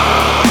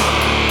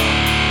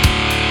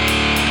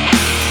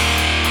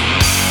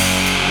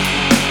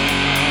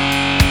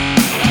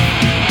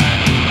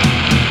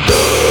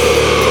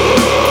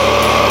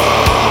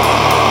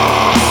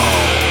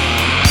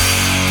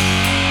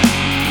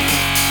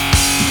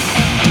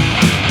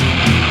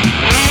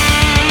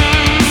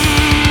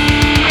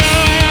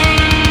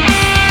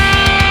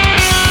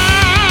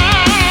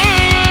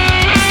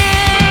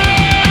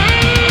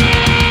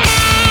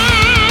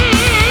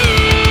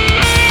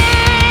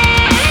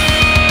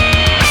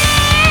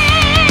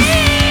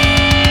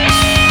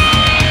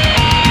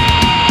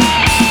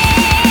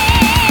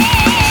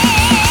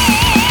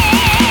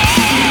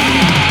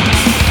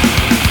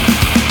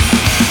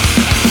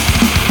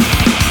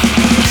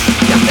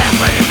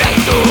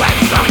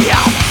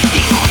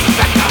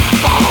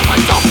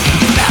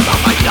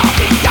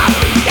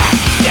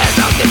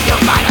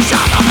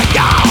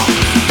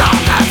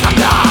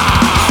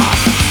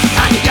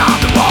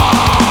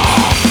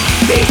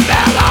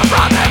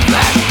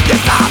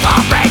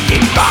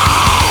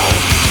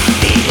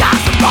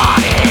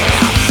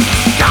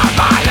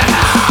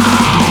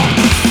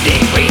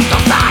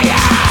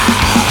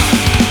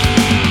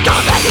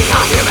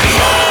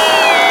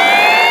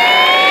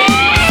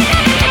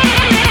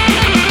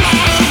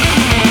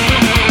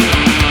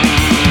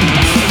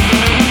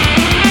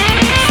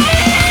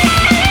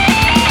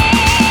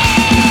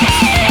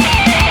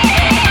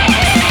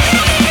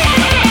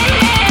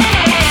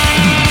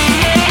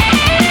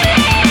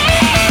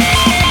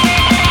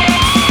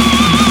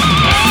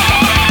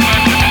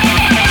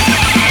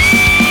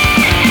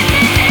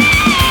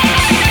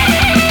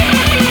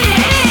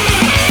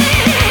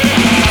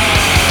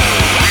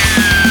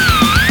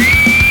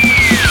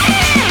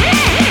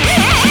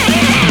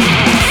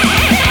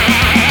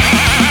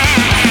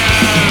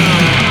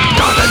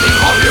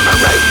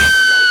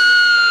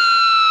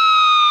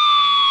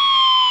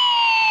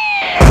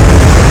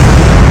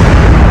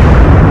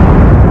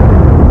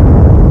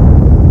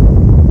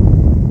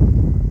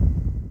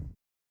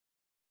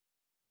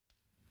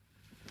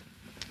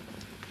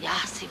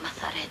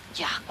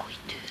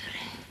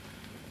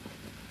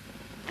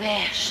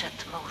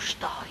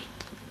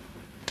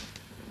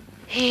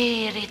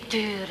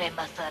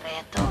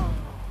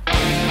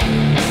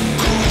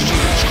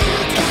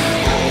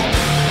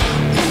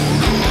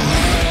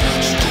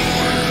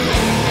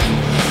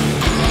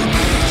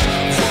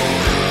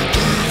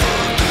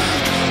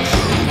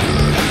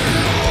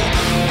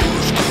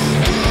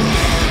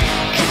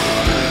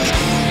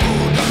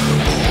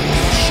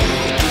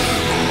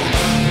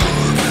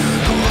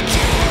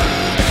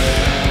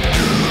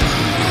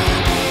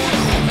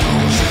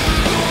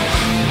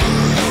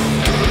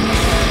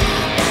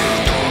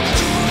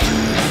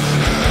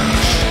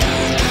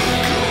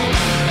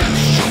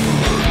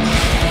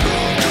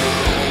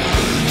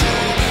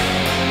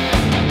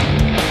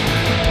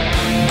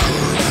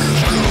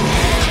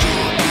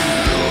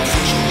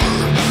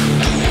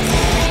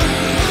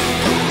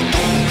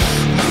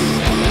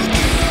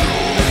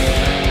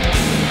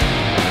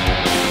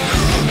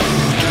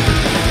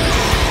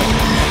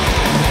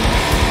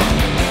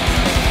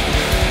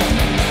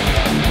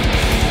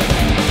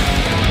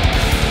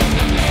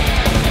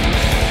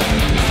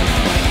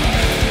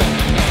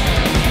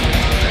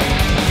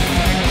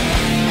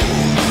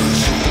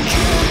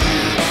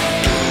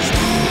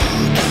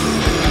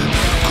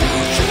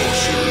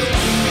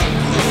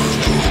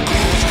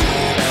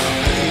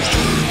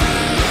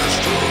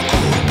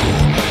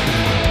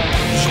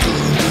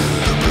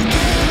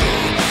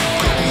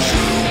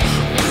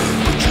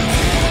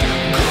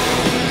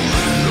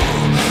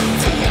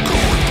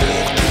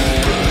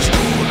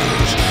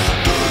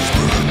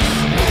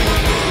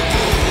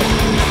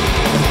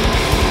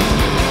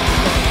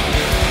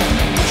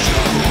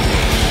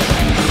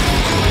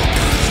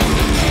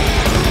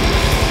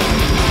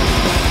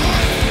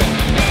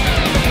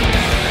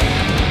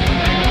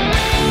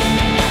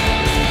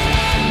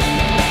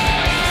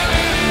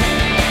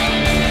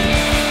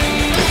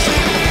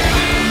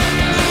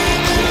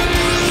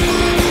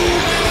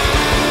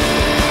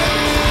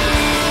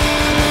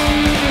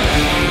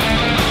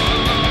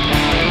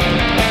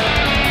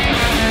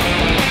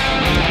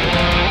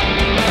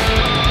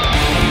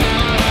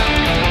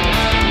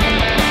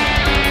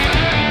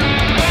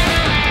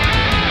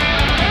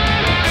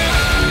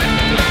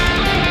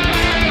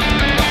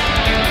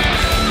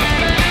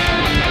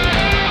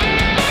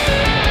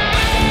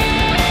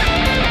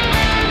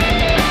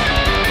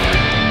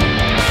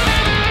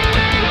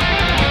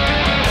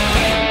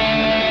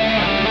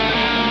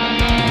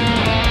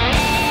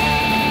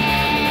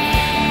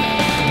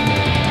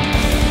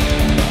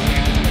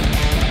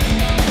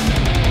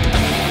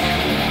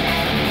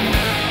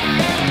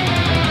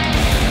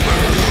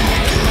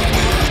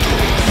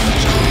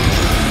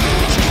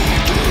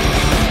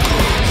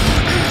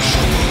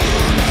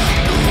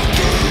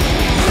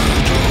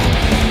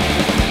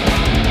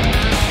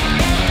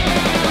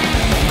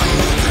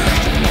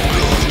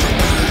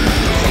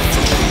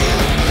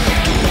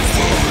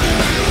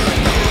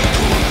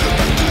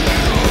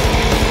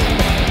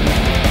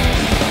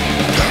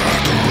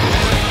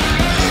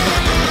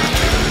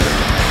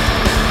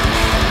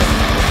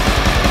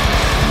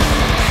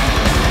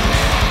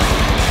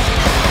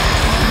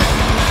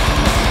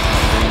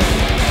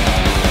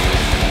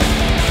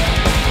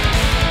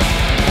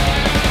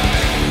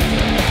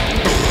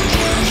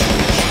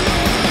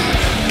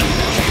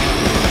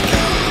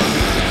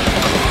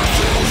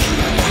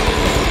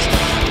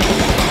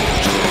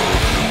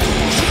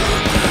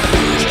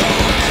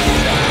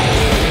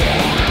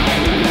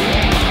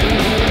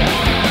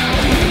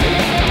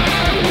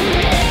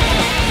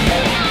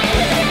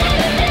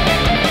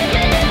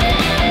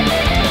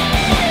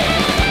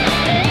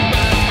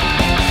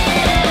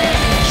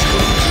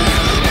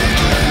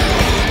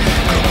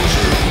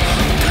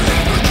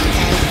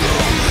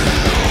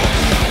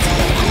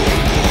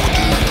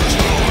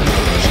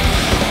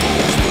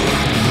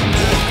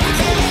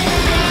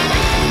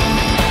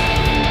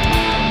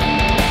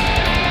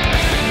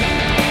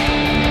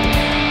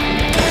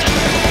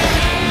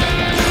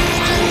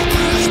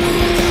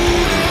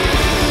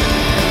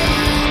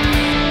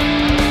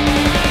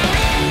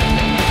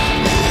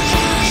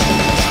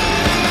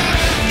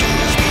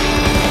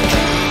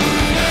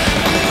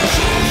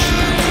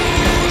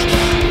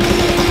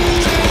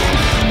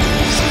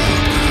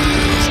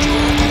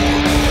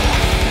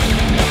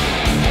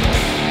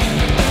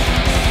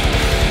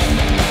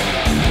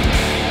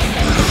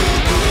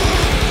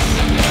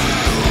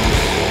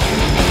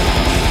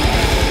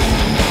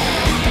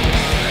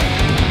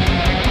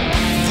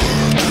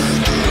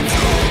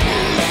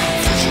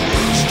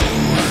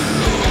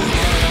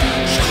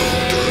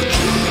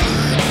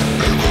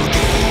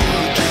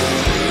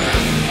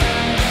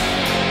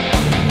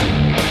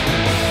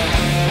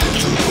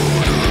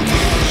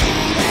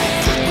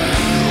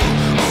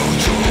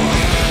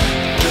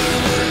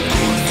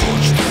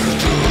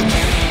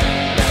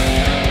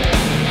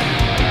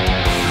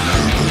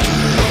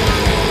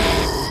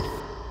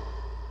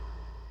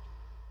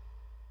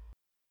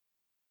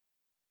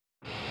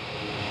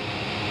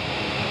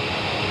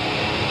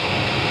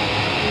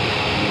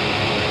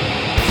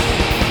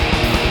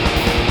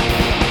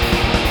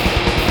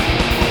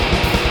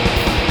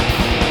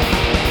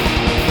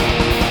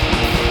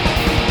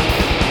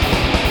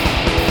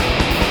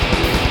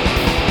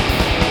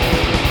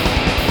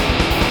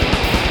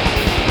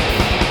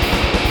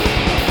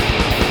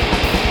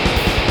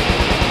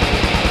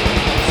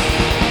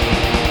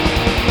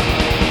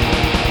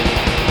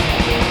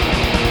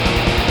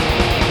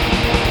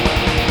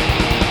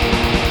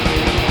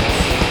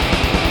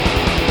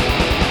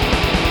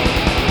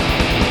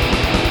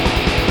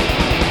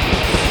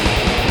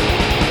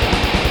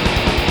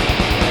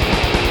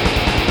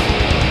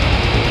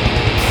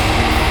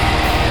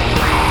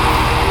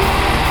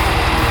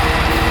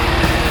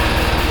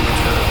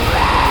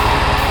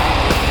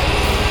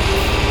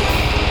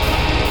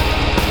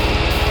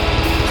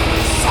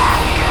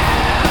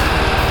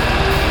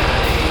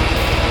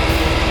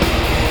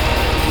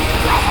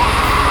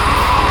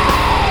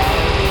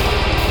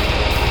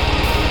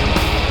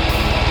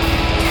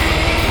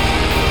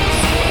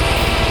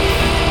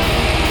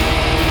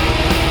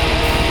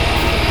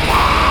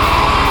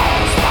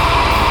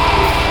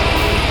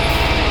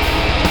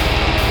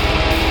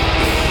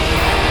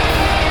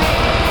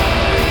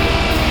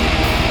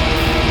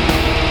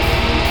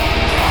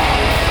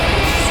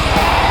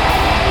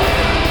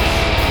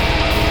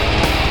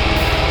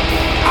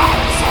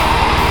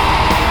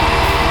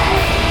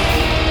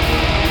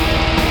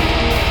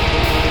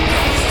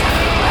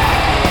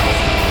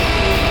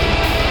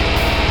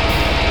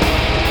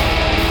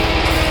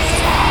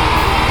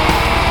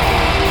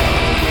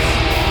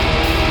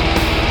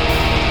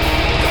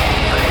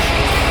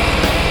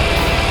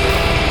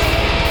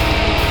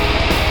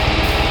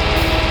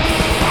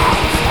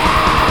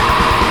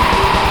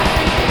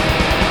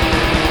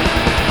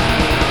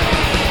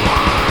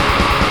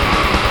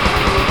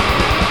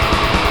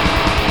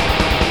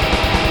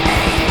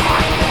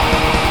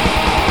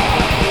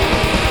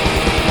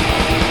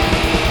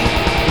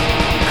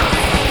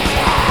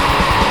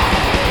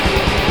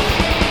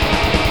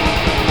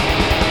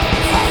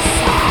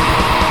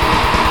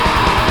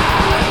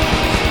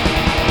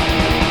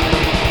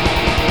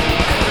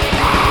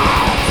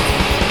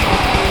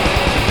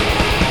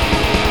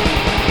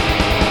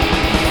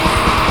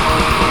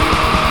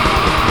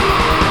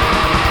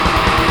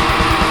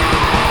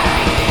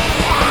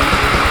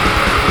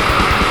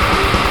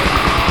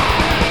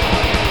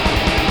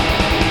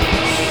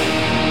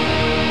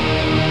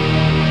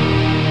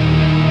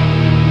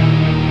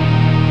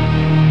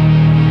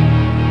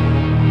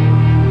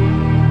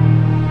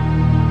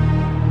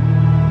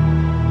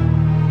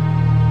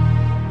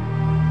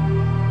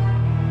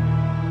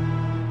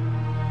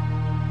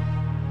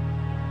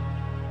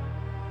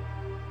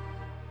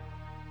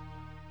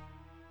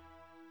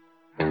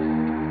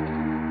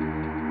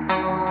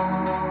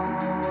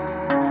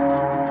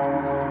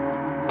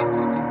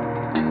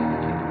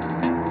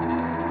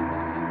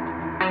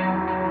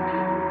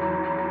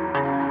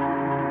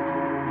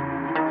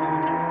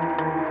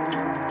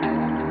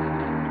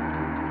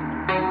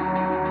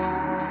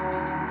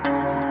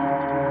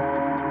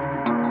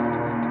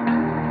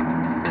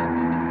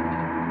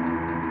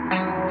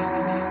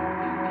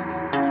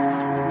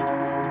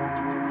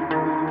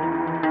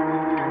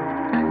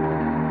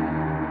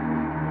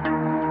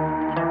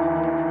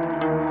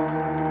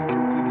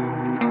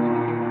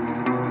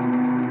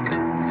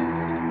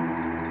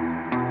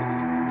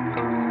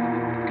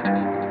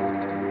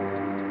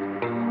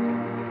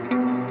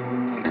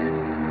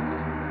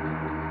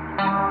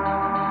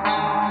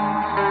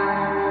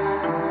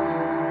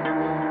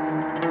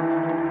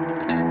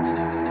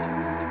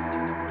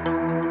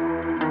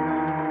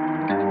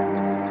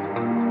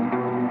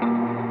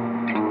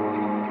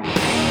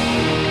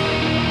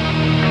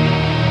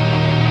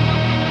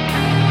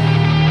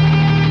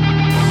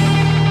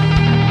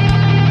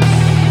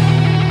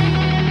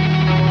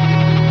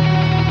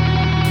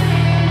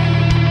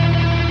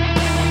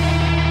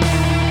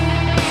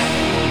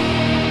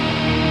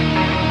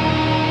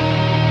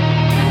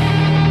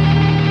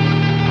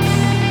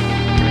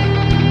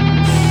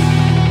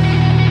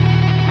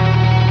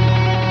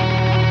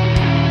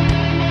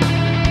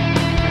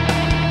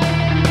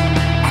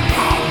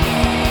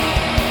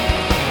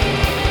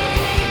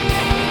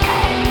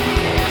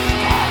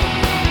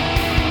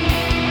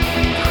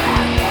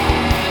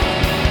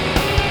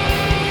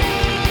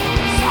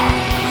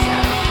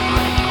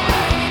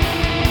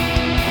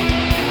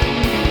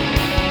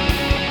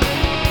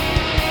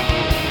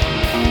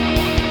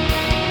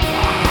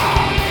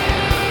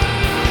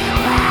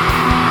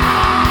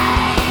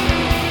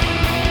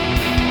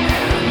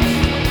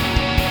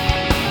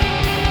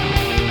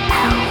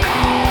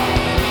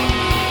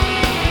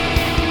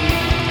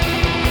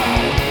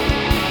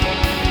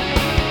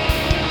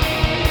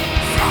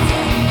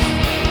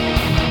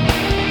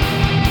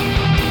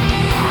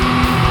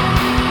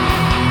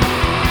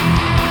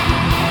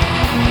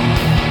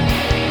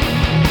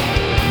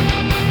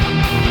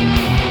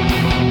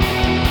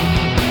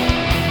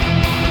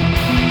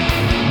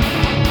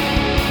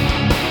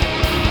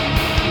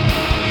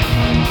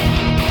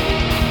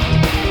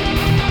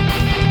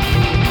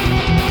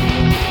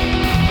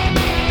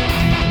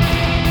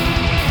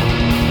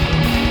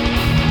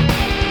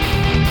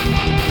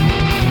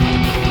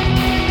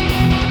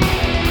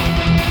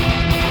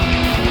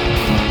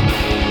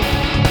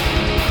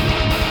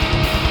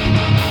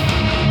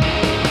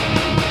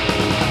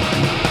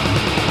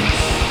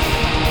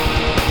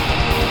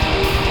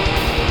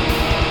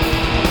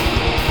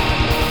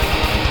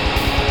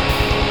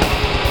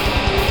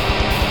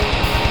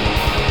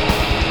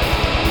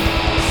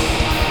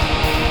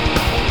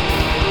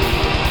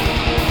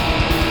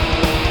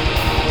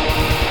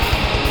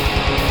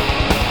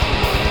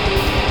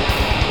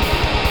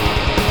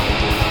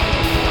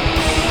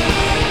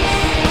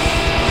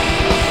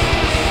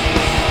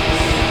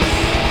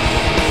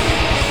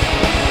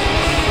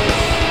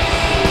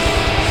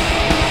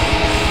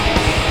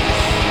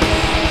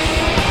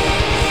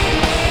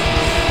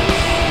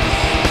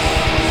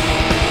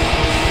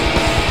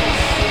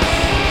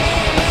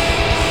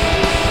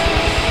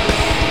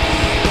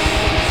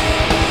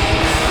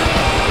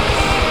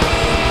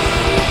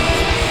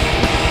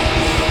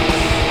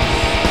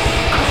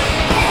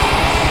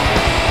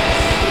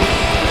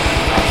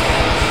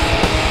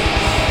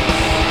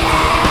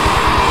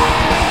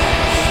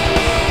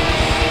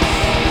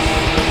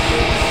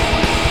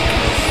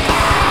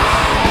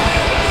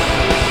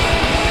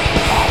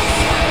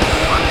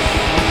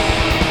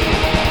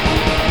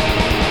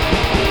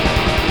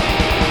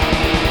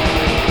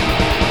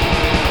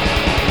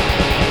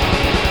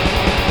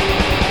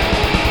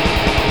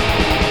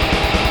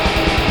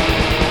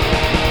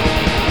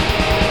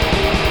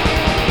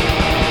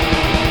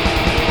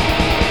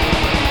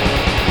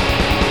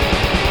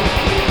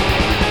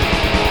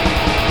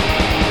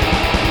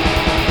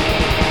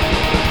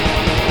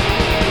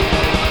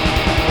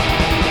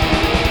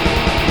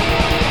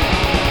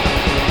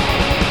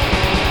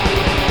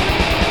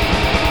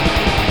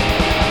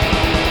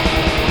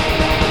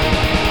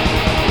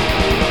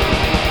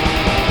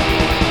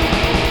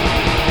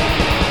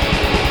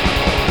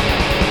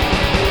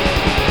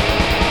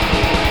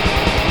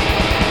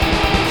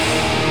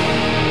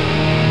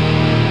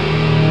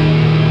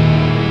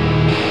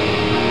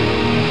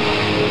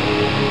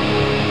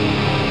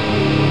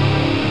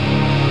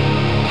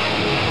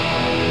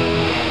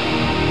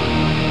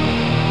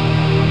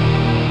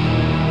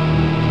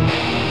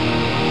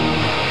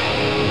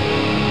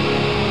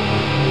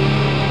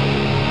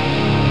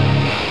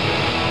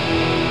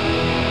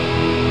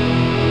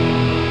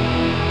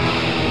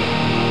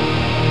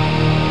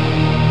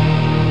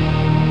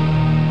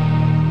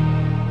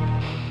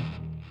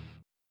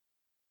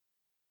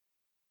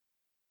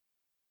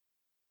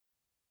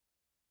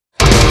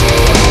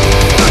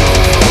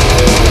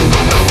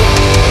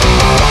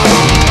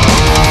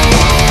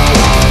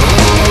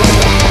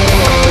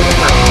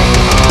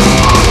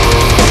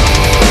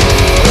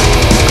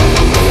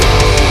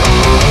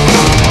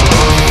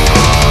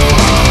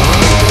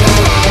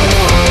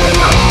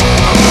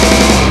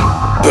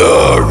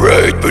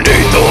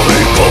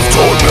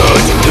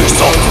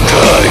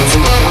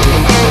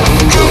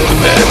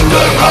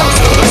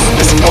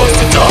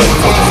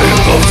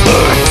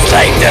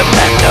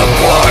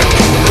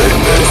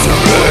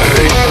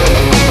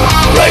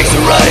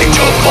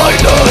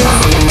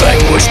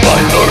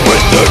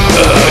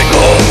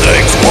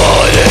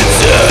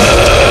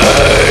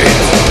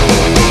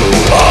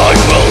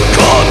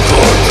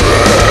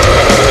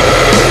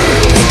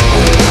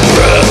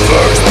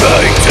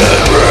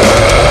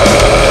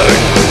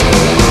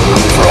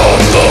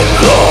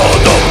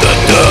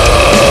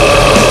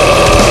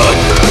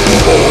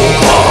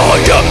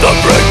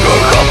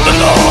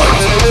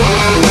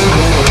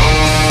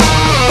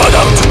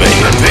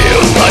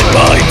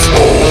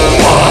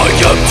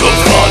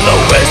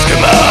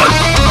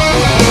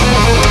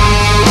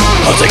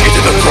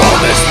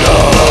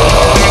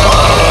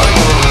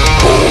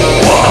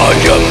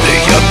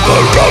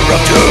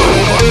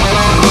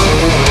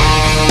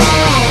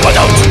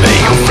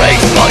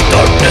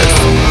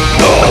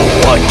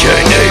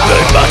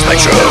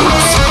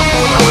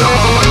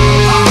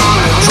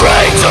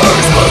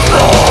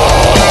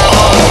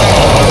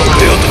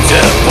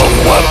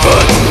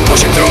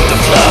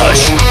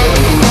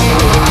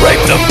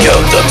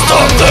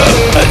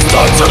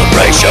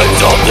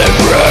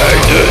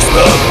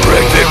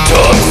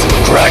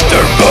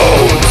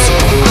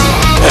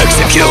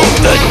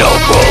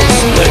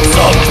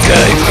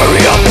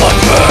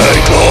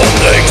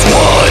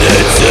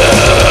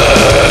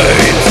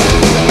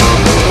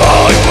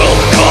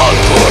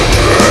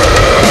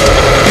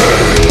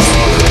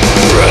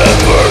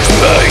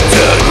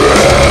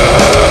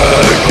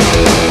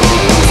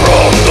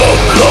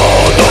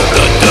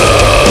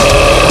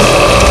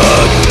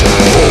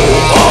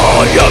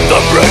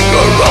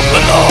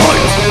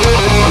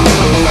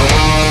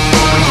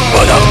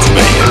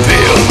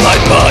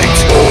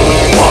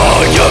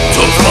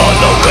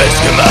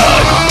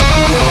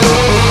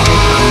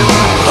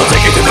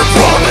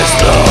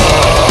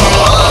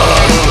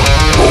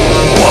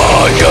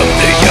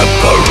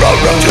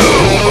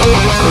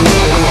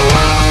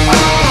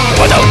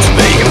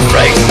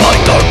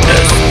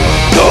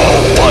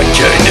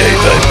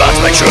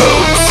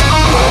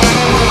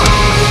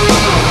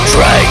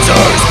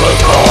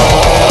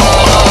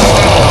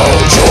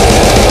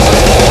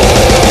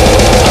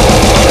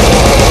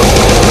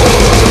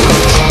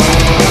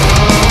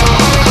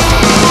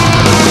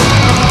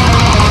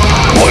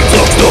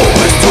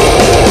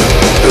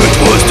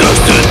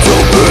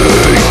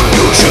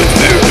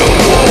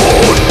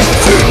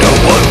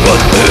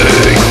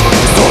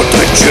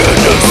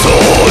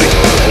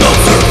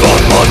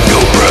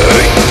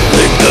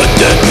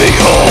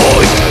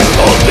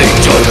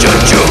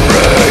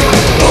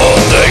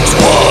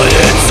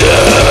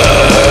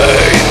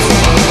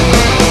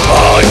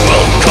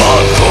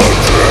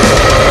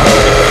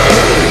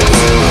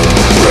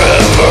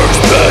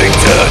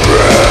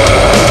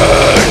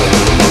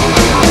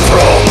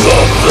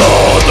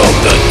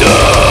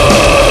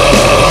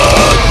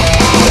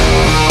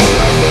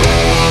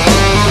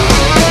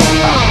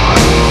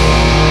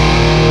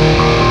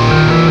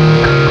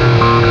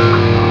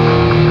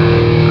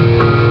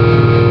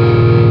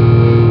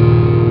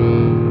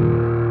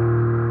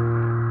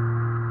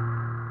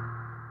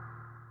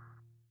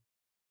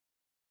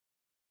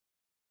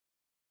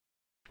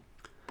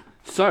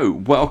 So,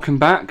 welcome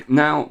back.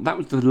 Now, that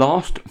was the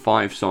last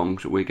 5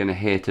 songs that we're going to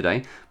hear today.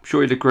 I'm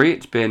sure you'd agree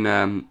it's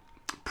been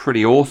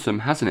pretty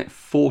awesome, hasn't it?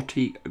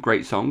 40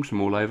 great songs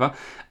from all over.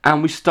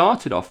 And we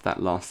started off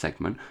that last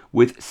segment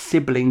with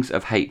Siblings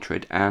of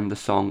Hatred and the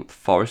song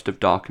Forest of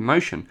Dark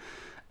Emotion.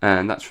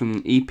 And that's from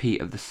an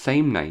EP of the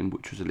same name,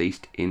 which was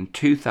released in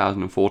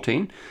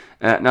 2014.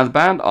 Now, the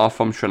band are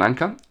from Sri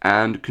Lanka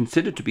and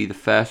considered to be the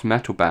first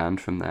metal band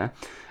from there.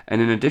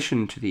 And in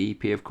addition to the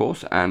EP, of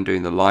course, and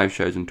doing the live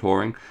shows and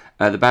touring,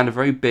 the band are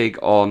very big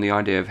on the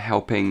idea of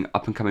helping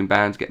up-and-coming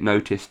bands get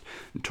noticed,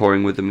 and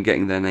touring with them and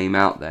getting their name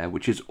out there,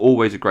 which is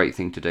always a great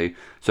thing to do.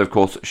 So, of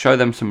course, show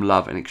them some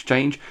love in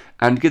exchange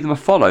and give them a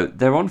follow.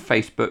 They're on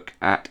Facebook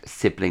at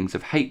Siblings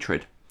of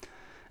Hatred.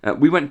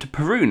 We went to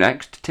Peru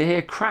next to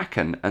hear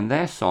Kraken and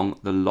their song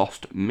The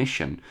Lost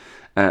Mission.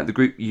 The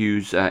group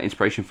use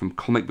inspiration from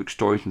comic book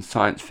stories and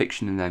science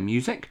fiction in their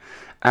music,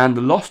 and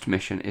The Lost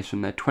Mission is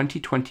from their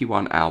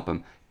 2021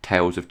 album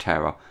Tales of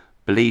Terror.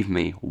 Believe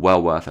me, well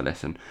worth a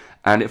listen.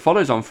 And it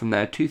follows on from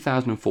their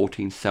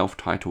 2014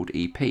 self-titled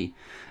EP.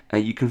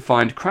 You can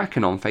find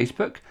Kraken on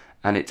Facebook,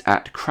 and it's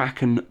at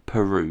Kraken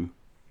Peru.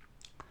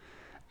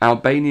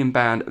 Albanian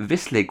band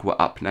Vislig were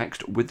up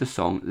next with the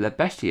song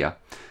Lebetia.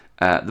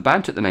 The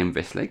band took the name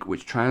Vislig,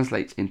 which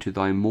translates into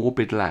Thy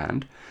Morbid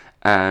Land,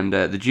 and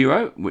the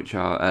duo, which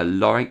are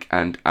Lorik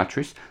and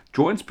Atris,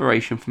 draw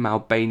inspiration from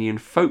Albanian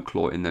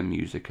folklore in their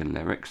music and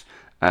lyrics.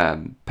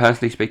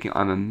 Personally speaking,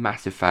 I'm a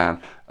massive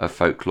fan of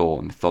folklore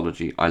and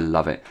mythology. I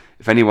love it.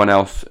 If anyone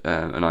else,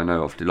 and I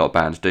know obviously a lot of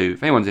bands do,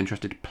 if anyone's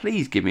interested,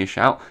 please give me a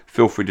shout.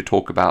 Feel free to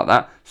talk about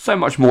that. So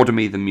much more to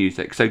me than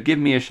music, so give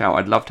me a shout.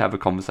 I'd love to have a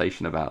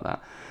conversation about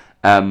that.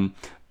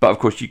 But of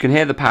course, you can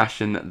hear the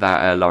passion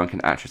that Lorik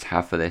and Atris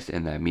have for this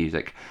in their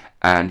music,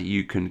 and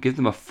you can give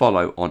them a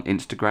follow on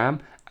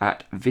Instagram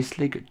at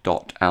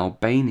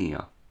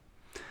vislig.albania.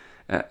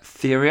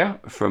 Theoria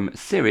from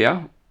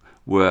Syria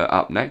were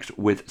up next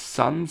with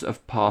Sons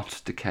of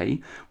Past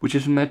Decay, which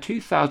is from their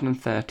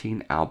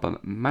 2013 album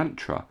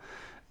Mantra.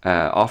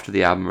 After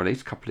the album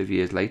release, a couple of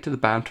years later, the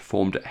band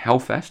performed at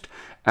Hellfest,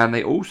 and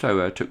they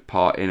also took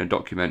part in a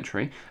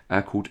documentary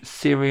called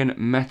Syrian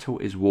Metal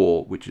is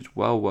War, which is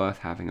well worth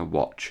having a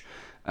watch.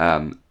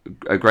 A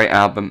great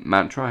album,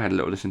 Mantra. I had a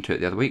little listen to it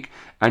the other week,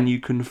 and you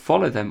can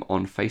follow them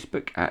on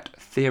Facebook at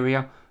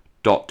theoria.sy.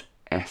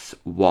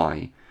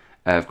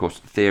 Of course,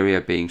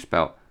 Theoria being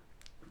spelled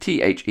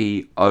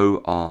Theoria.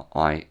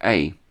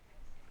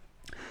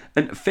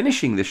 And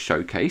finishing this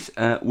showcase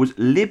was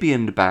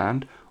Libyan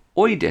band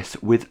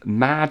Oydis with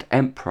Mad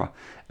Emperor.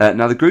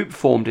 Now, the group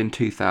formed in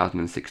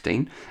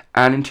 2016,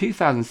 and in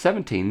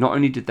 2017, not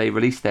only did they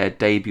release their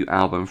debut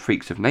album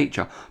Freaks of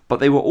Nature, but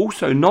they were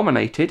also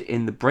nominated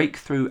in the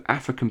Breakthrough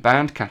African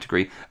Band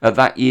category at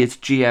that year's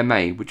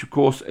GMA, which, of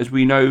course, as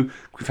we know,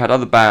 we've had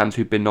other bands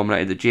who've been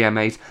nominated at the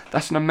GMAs.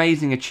 That's an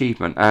amazing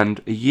achievement,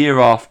 and a year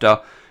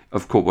after,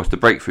 of course, was the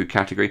Breakthrough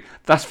category.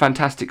 That's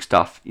fantastic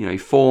stuff. You know,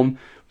 form,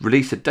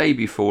 release a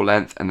debut full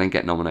length, and then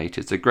get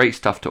nominated. So great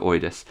stuff to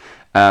Oydis.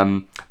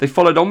 They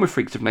followed on with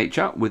Freaks of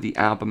Nature with the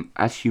album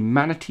As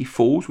Humanity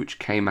Falls, which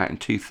came out in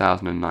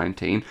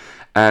 2019,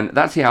 and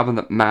that's the album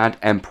that Mad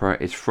Emperor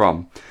is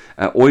from.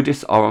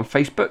 Oydis are on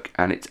Facebook,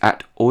 and it's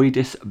at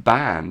Oydis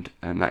Band,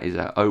 and that is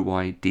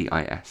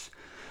Oydis.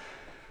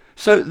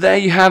 So there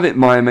you have it,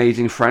 my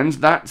amazing friends.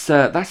 That's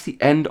the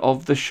end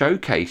of the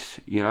showcase.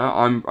 You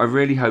know, I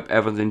really hope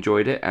everyone's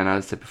enjoyed it, and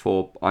as I said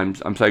before,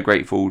 I'm so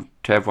grateful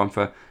to everyone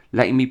for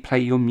letting me play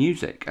your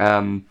music.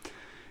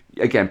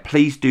 Again,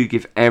 please do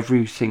give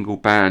every single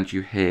band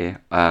you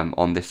hear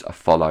on this a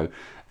follow.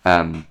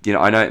 You know,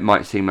 I know it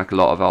might seem like a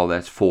lot of,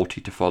 there's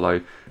 40 to follow,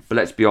 but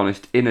let's be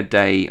honest, in a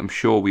day, I'm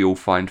sure we all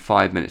find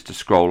 5 minutes to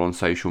scroll on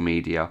social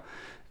media.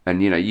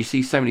 And, you know, you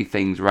see so many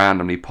things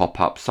randomly pop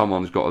up.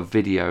 Someone's got a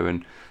video,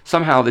 and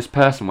somehow this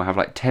person will have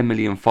like 10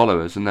 million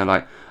followers, and they're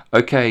like,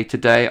 okay,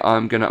 today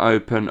I'm going to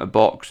open a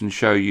box and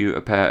show you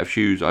a pair of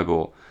shoes I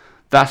bought.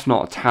 That's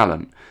not a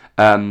talent.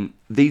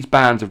 These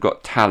bands have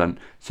got talent,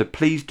 so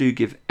please do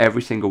give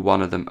every single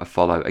one of them a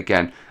follow.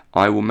 Again,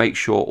 I will make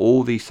sure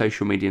all these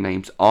social media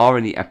names are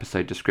in the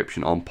episode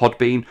description on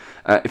Podbean.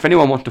 If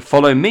anyone wants to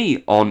follow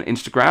me on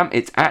Instagram,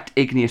 it's at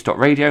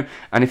igneous.radio,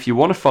 and if you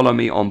want to follow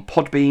me on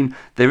Podbean,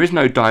 there is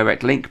no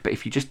direct link, but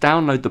if you just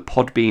download the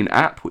Podbean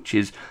app, which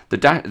is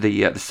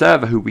the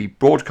server who we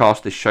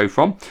broadcast this show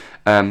from,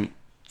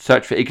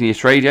 search for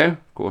Igneous Radio,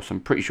 of course I'm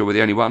pretty sure we're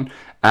the only one,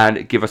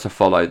 and give us a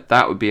follow.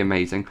 That would be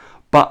amazing.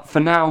 But for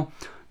now,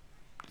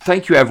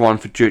 thank you everyone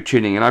for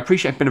tuning in. I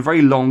appreciate it's been a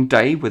very long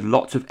day with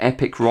lots of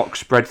epic rock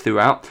spread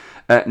throughout.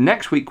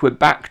 Next week we're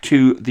back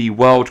to the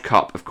World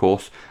Cup, of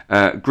course.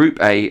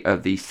 Group A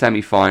of the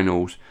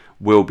semi-finals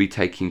will be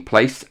taking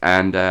place,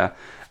 and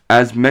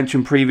as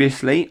mentioned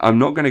previously, I'm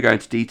not going to go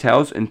into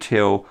details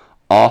until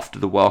after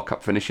the World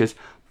Cup finishes,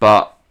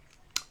 but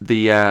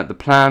the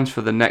plans for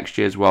the next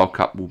year's World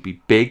Cup will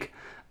be big,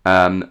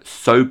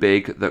 so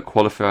big that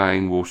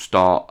qualifying will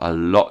start a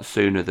lot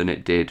sooner than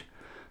it did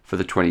for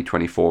the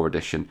 2024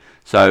 edition.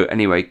 So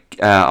anyway,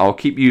 I'll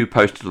keep you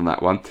posted on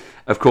that one.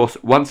 Of course,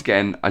 once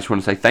again, I just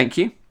want to say thank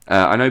you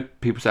I know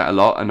people say it a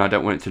lot, and I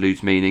don't want it to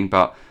lose meaning,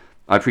 but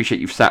I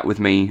appreciate you've sat with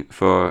me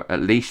for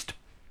at least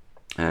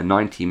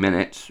 90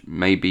 minutes,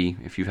 maybe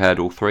if you've heard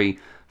all three,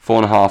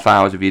 4.5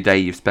 hours of your day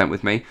you've spent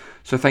with me.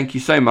 So thank you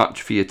so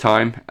much for your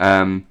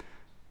time.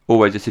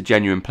 Always, it's a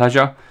genuine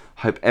pleasure.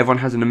 Hope everyone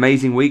has an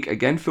amazing week.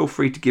 Again, feel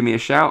free to give me a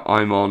shout.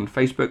 I'm on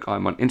Facebook,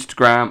 I'm on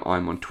Instagram,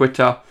 I'm on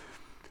Twitter.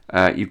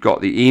 You've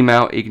got the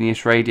email,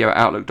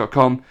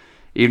 igneousradio@outlook.com.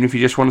 Even if you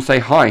just want to say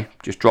hi,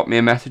 just drop me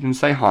a message and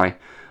say hi.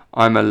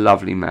 I'm a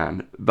lovely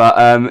man.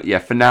 But yeah,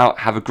 for now,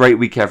 have a great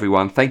week,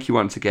 everyone. Thank you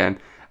once again.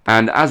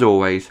 And as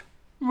always,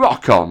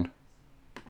 rock on.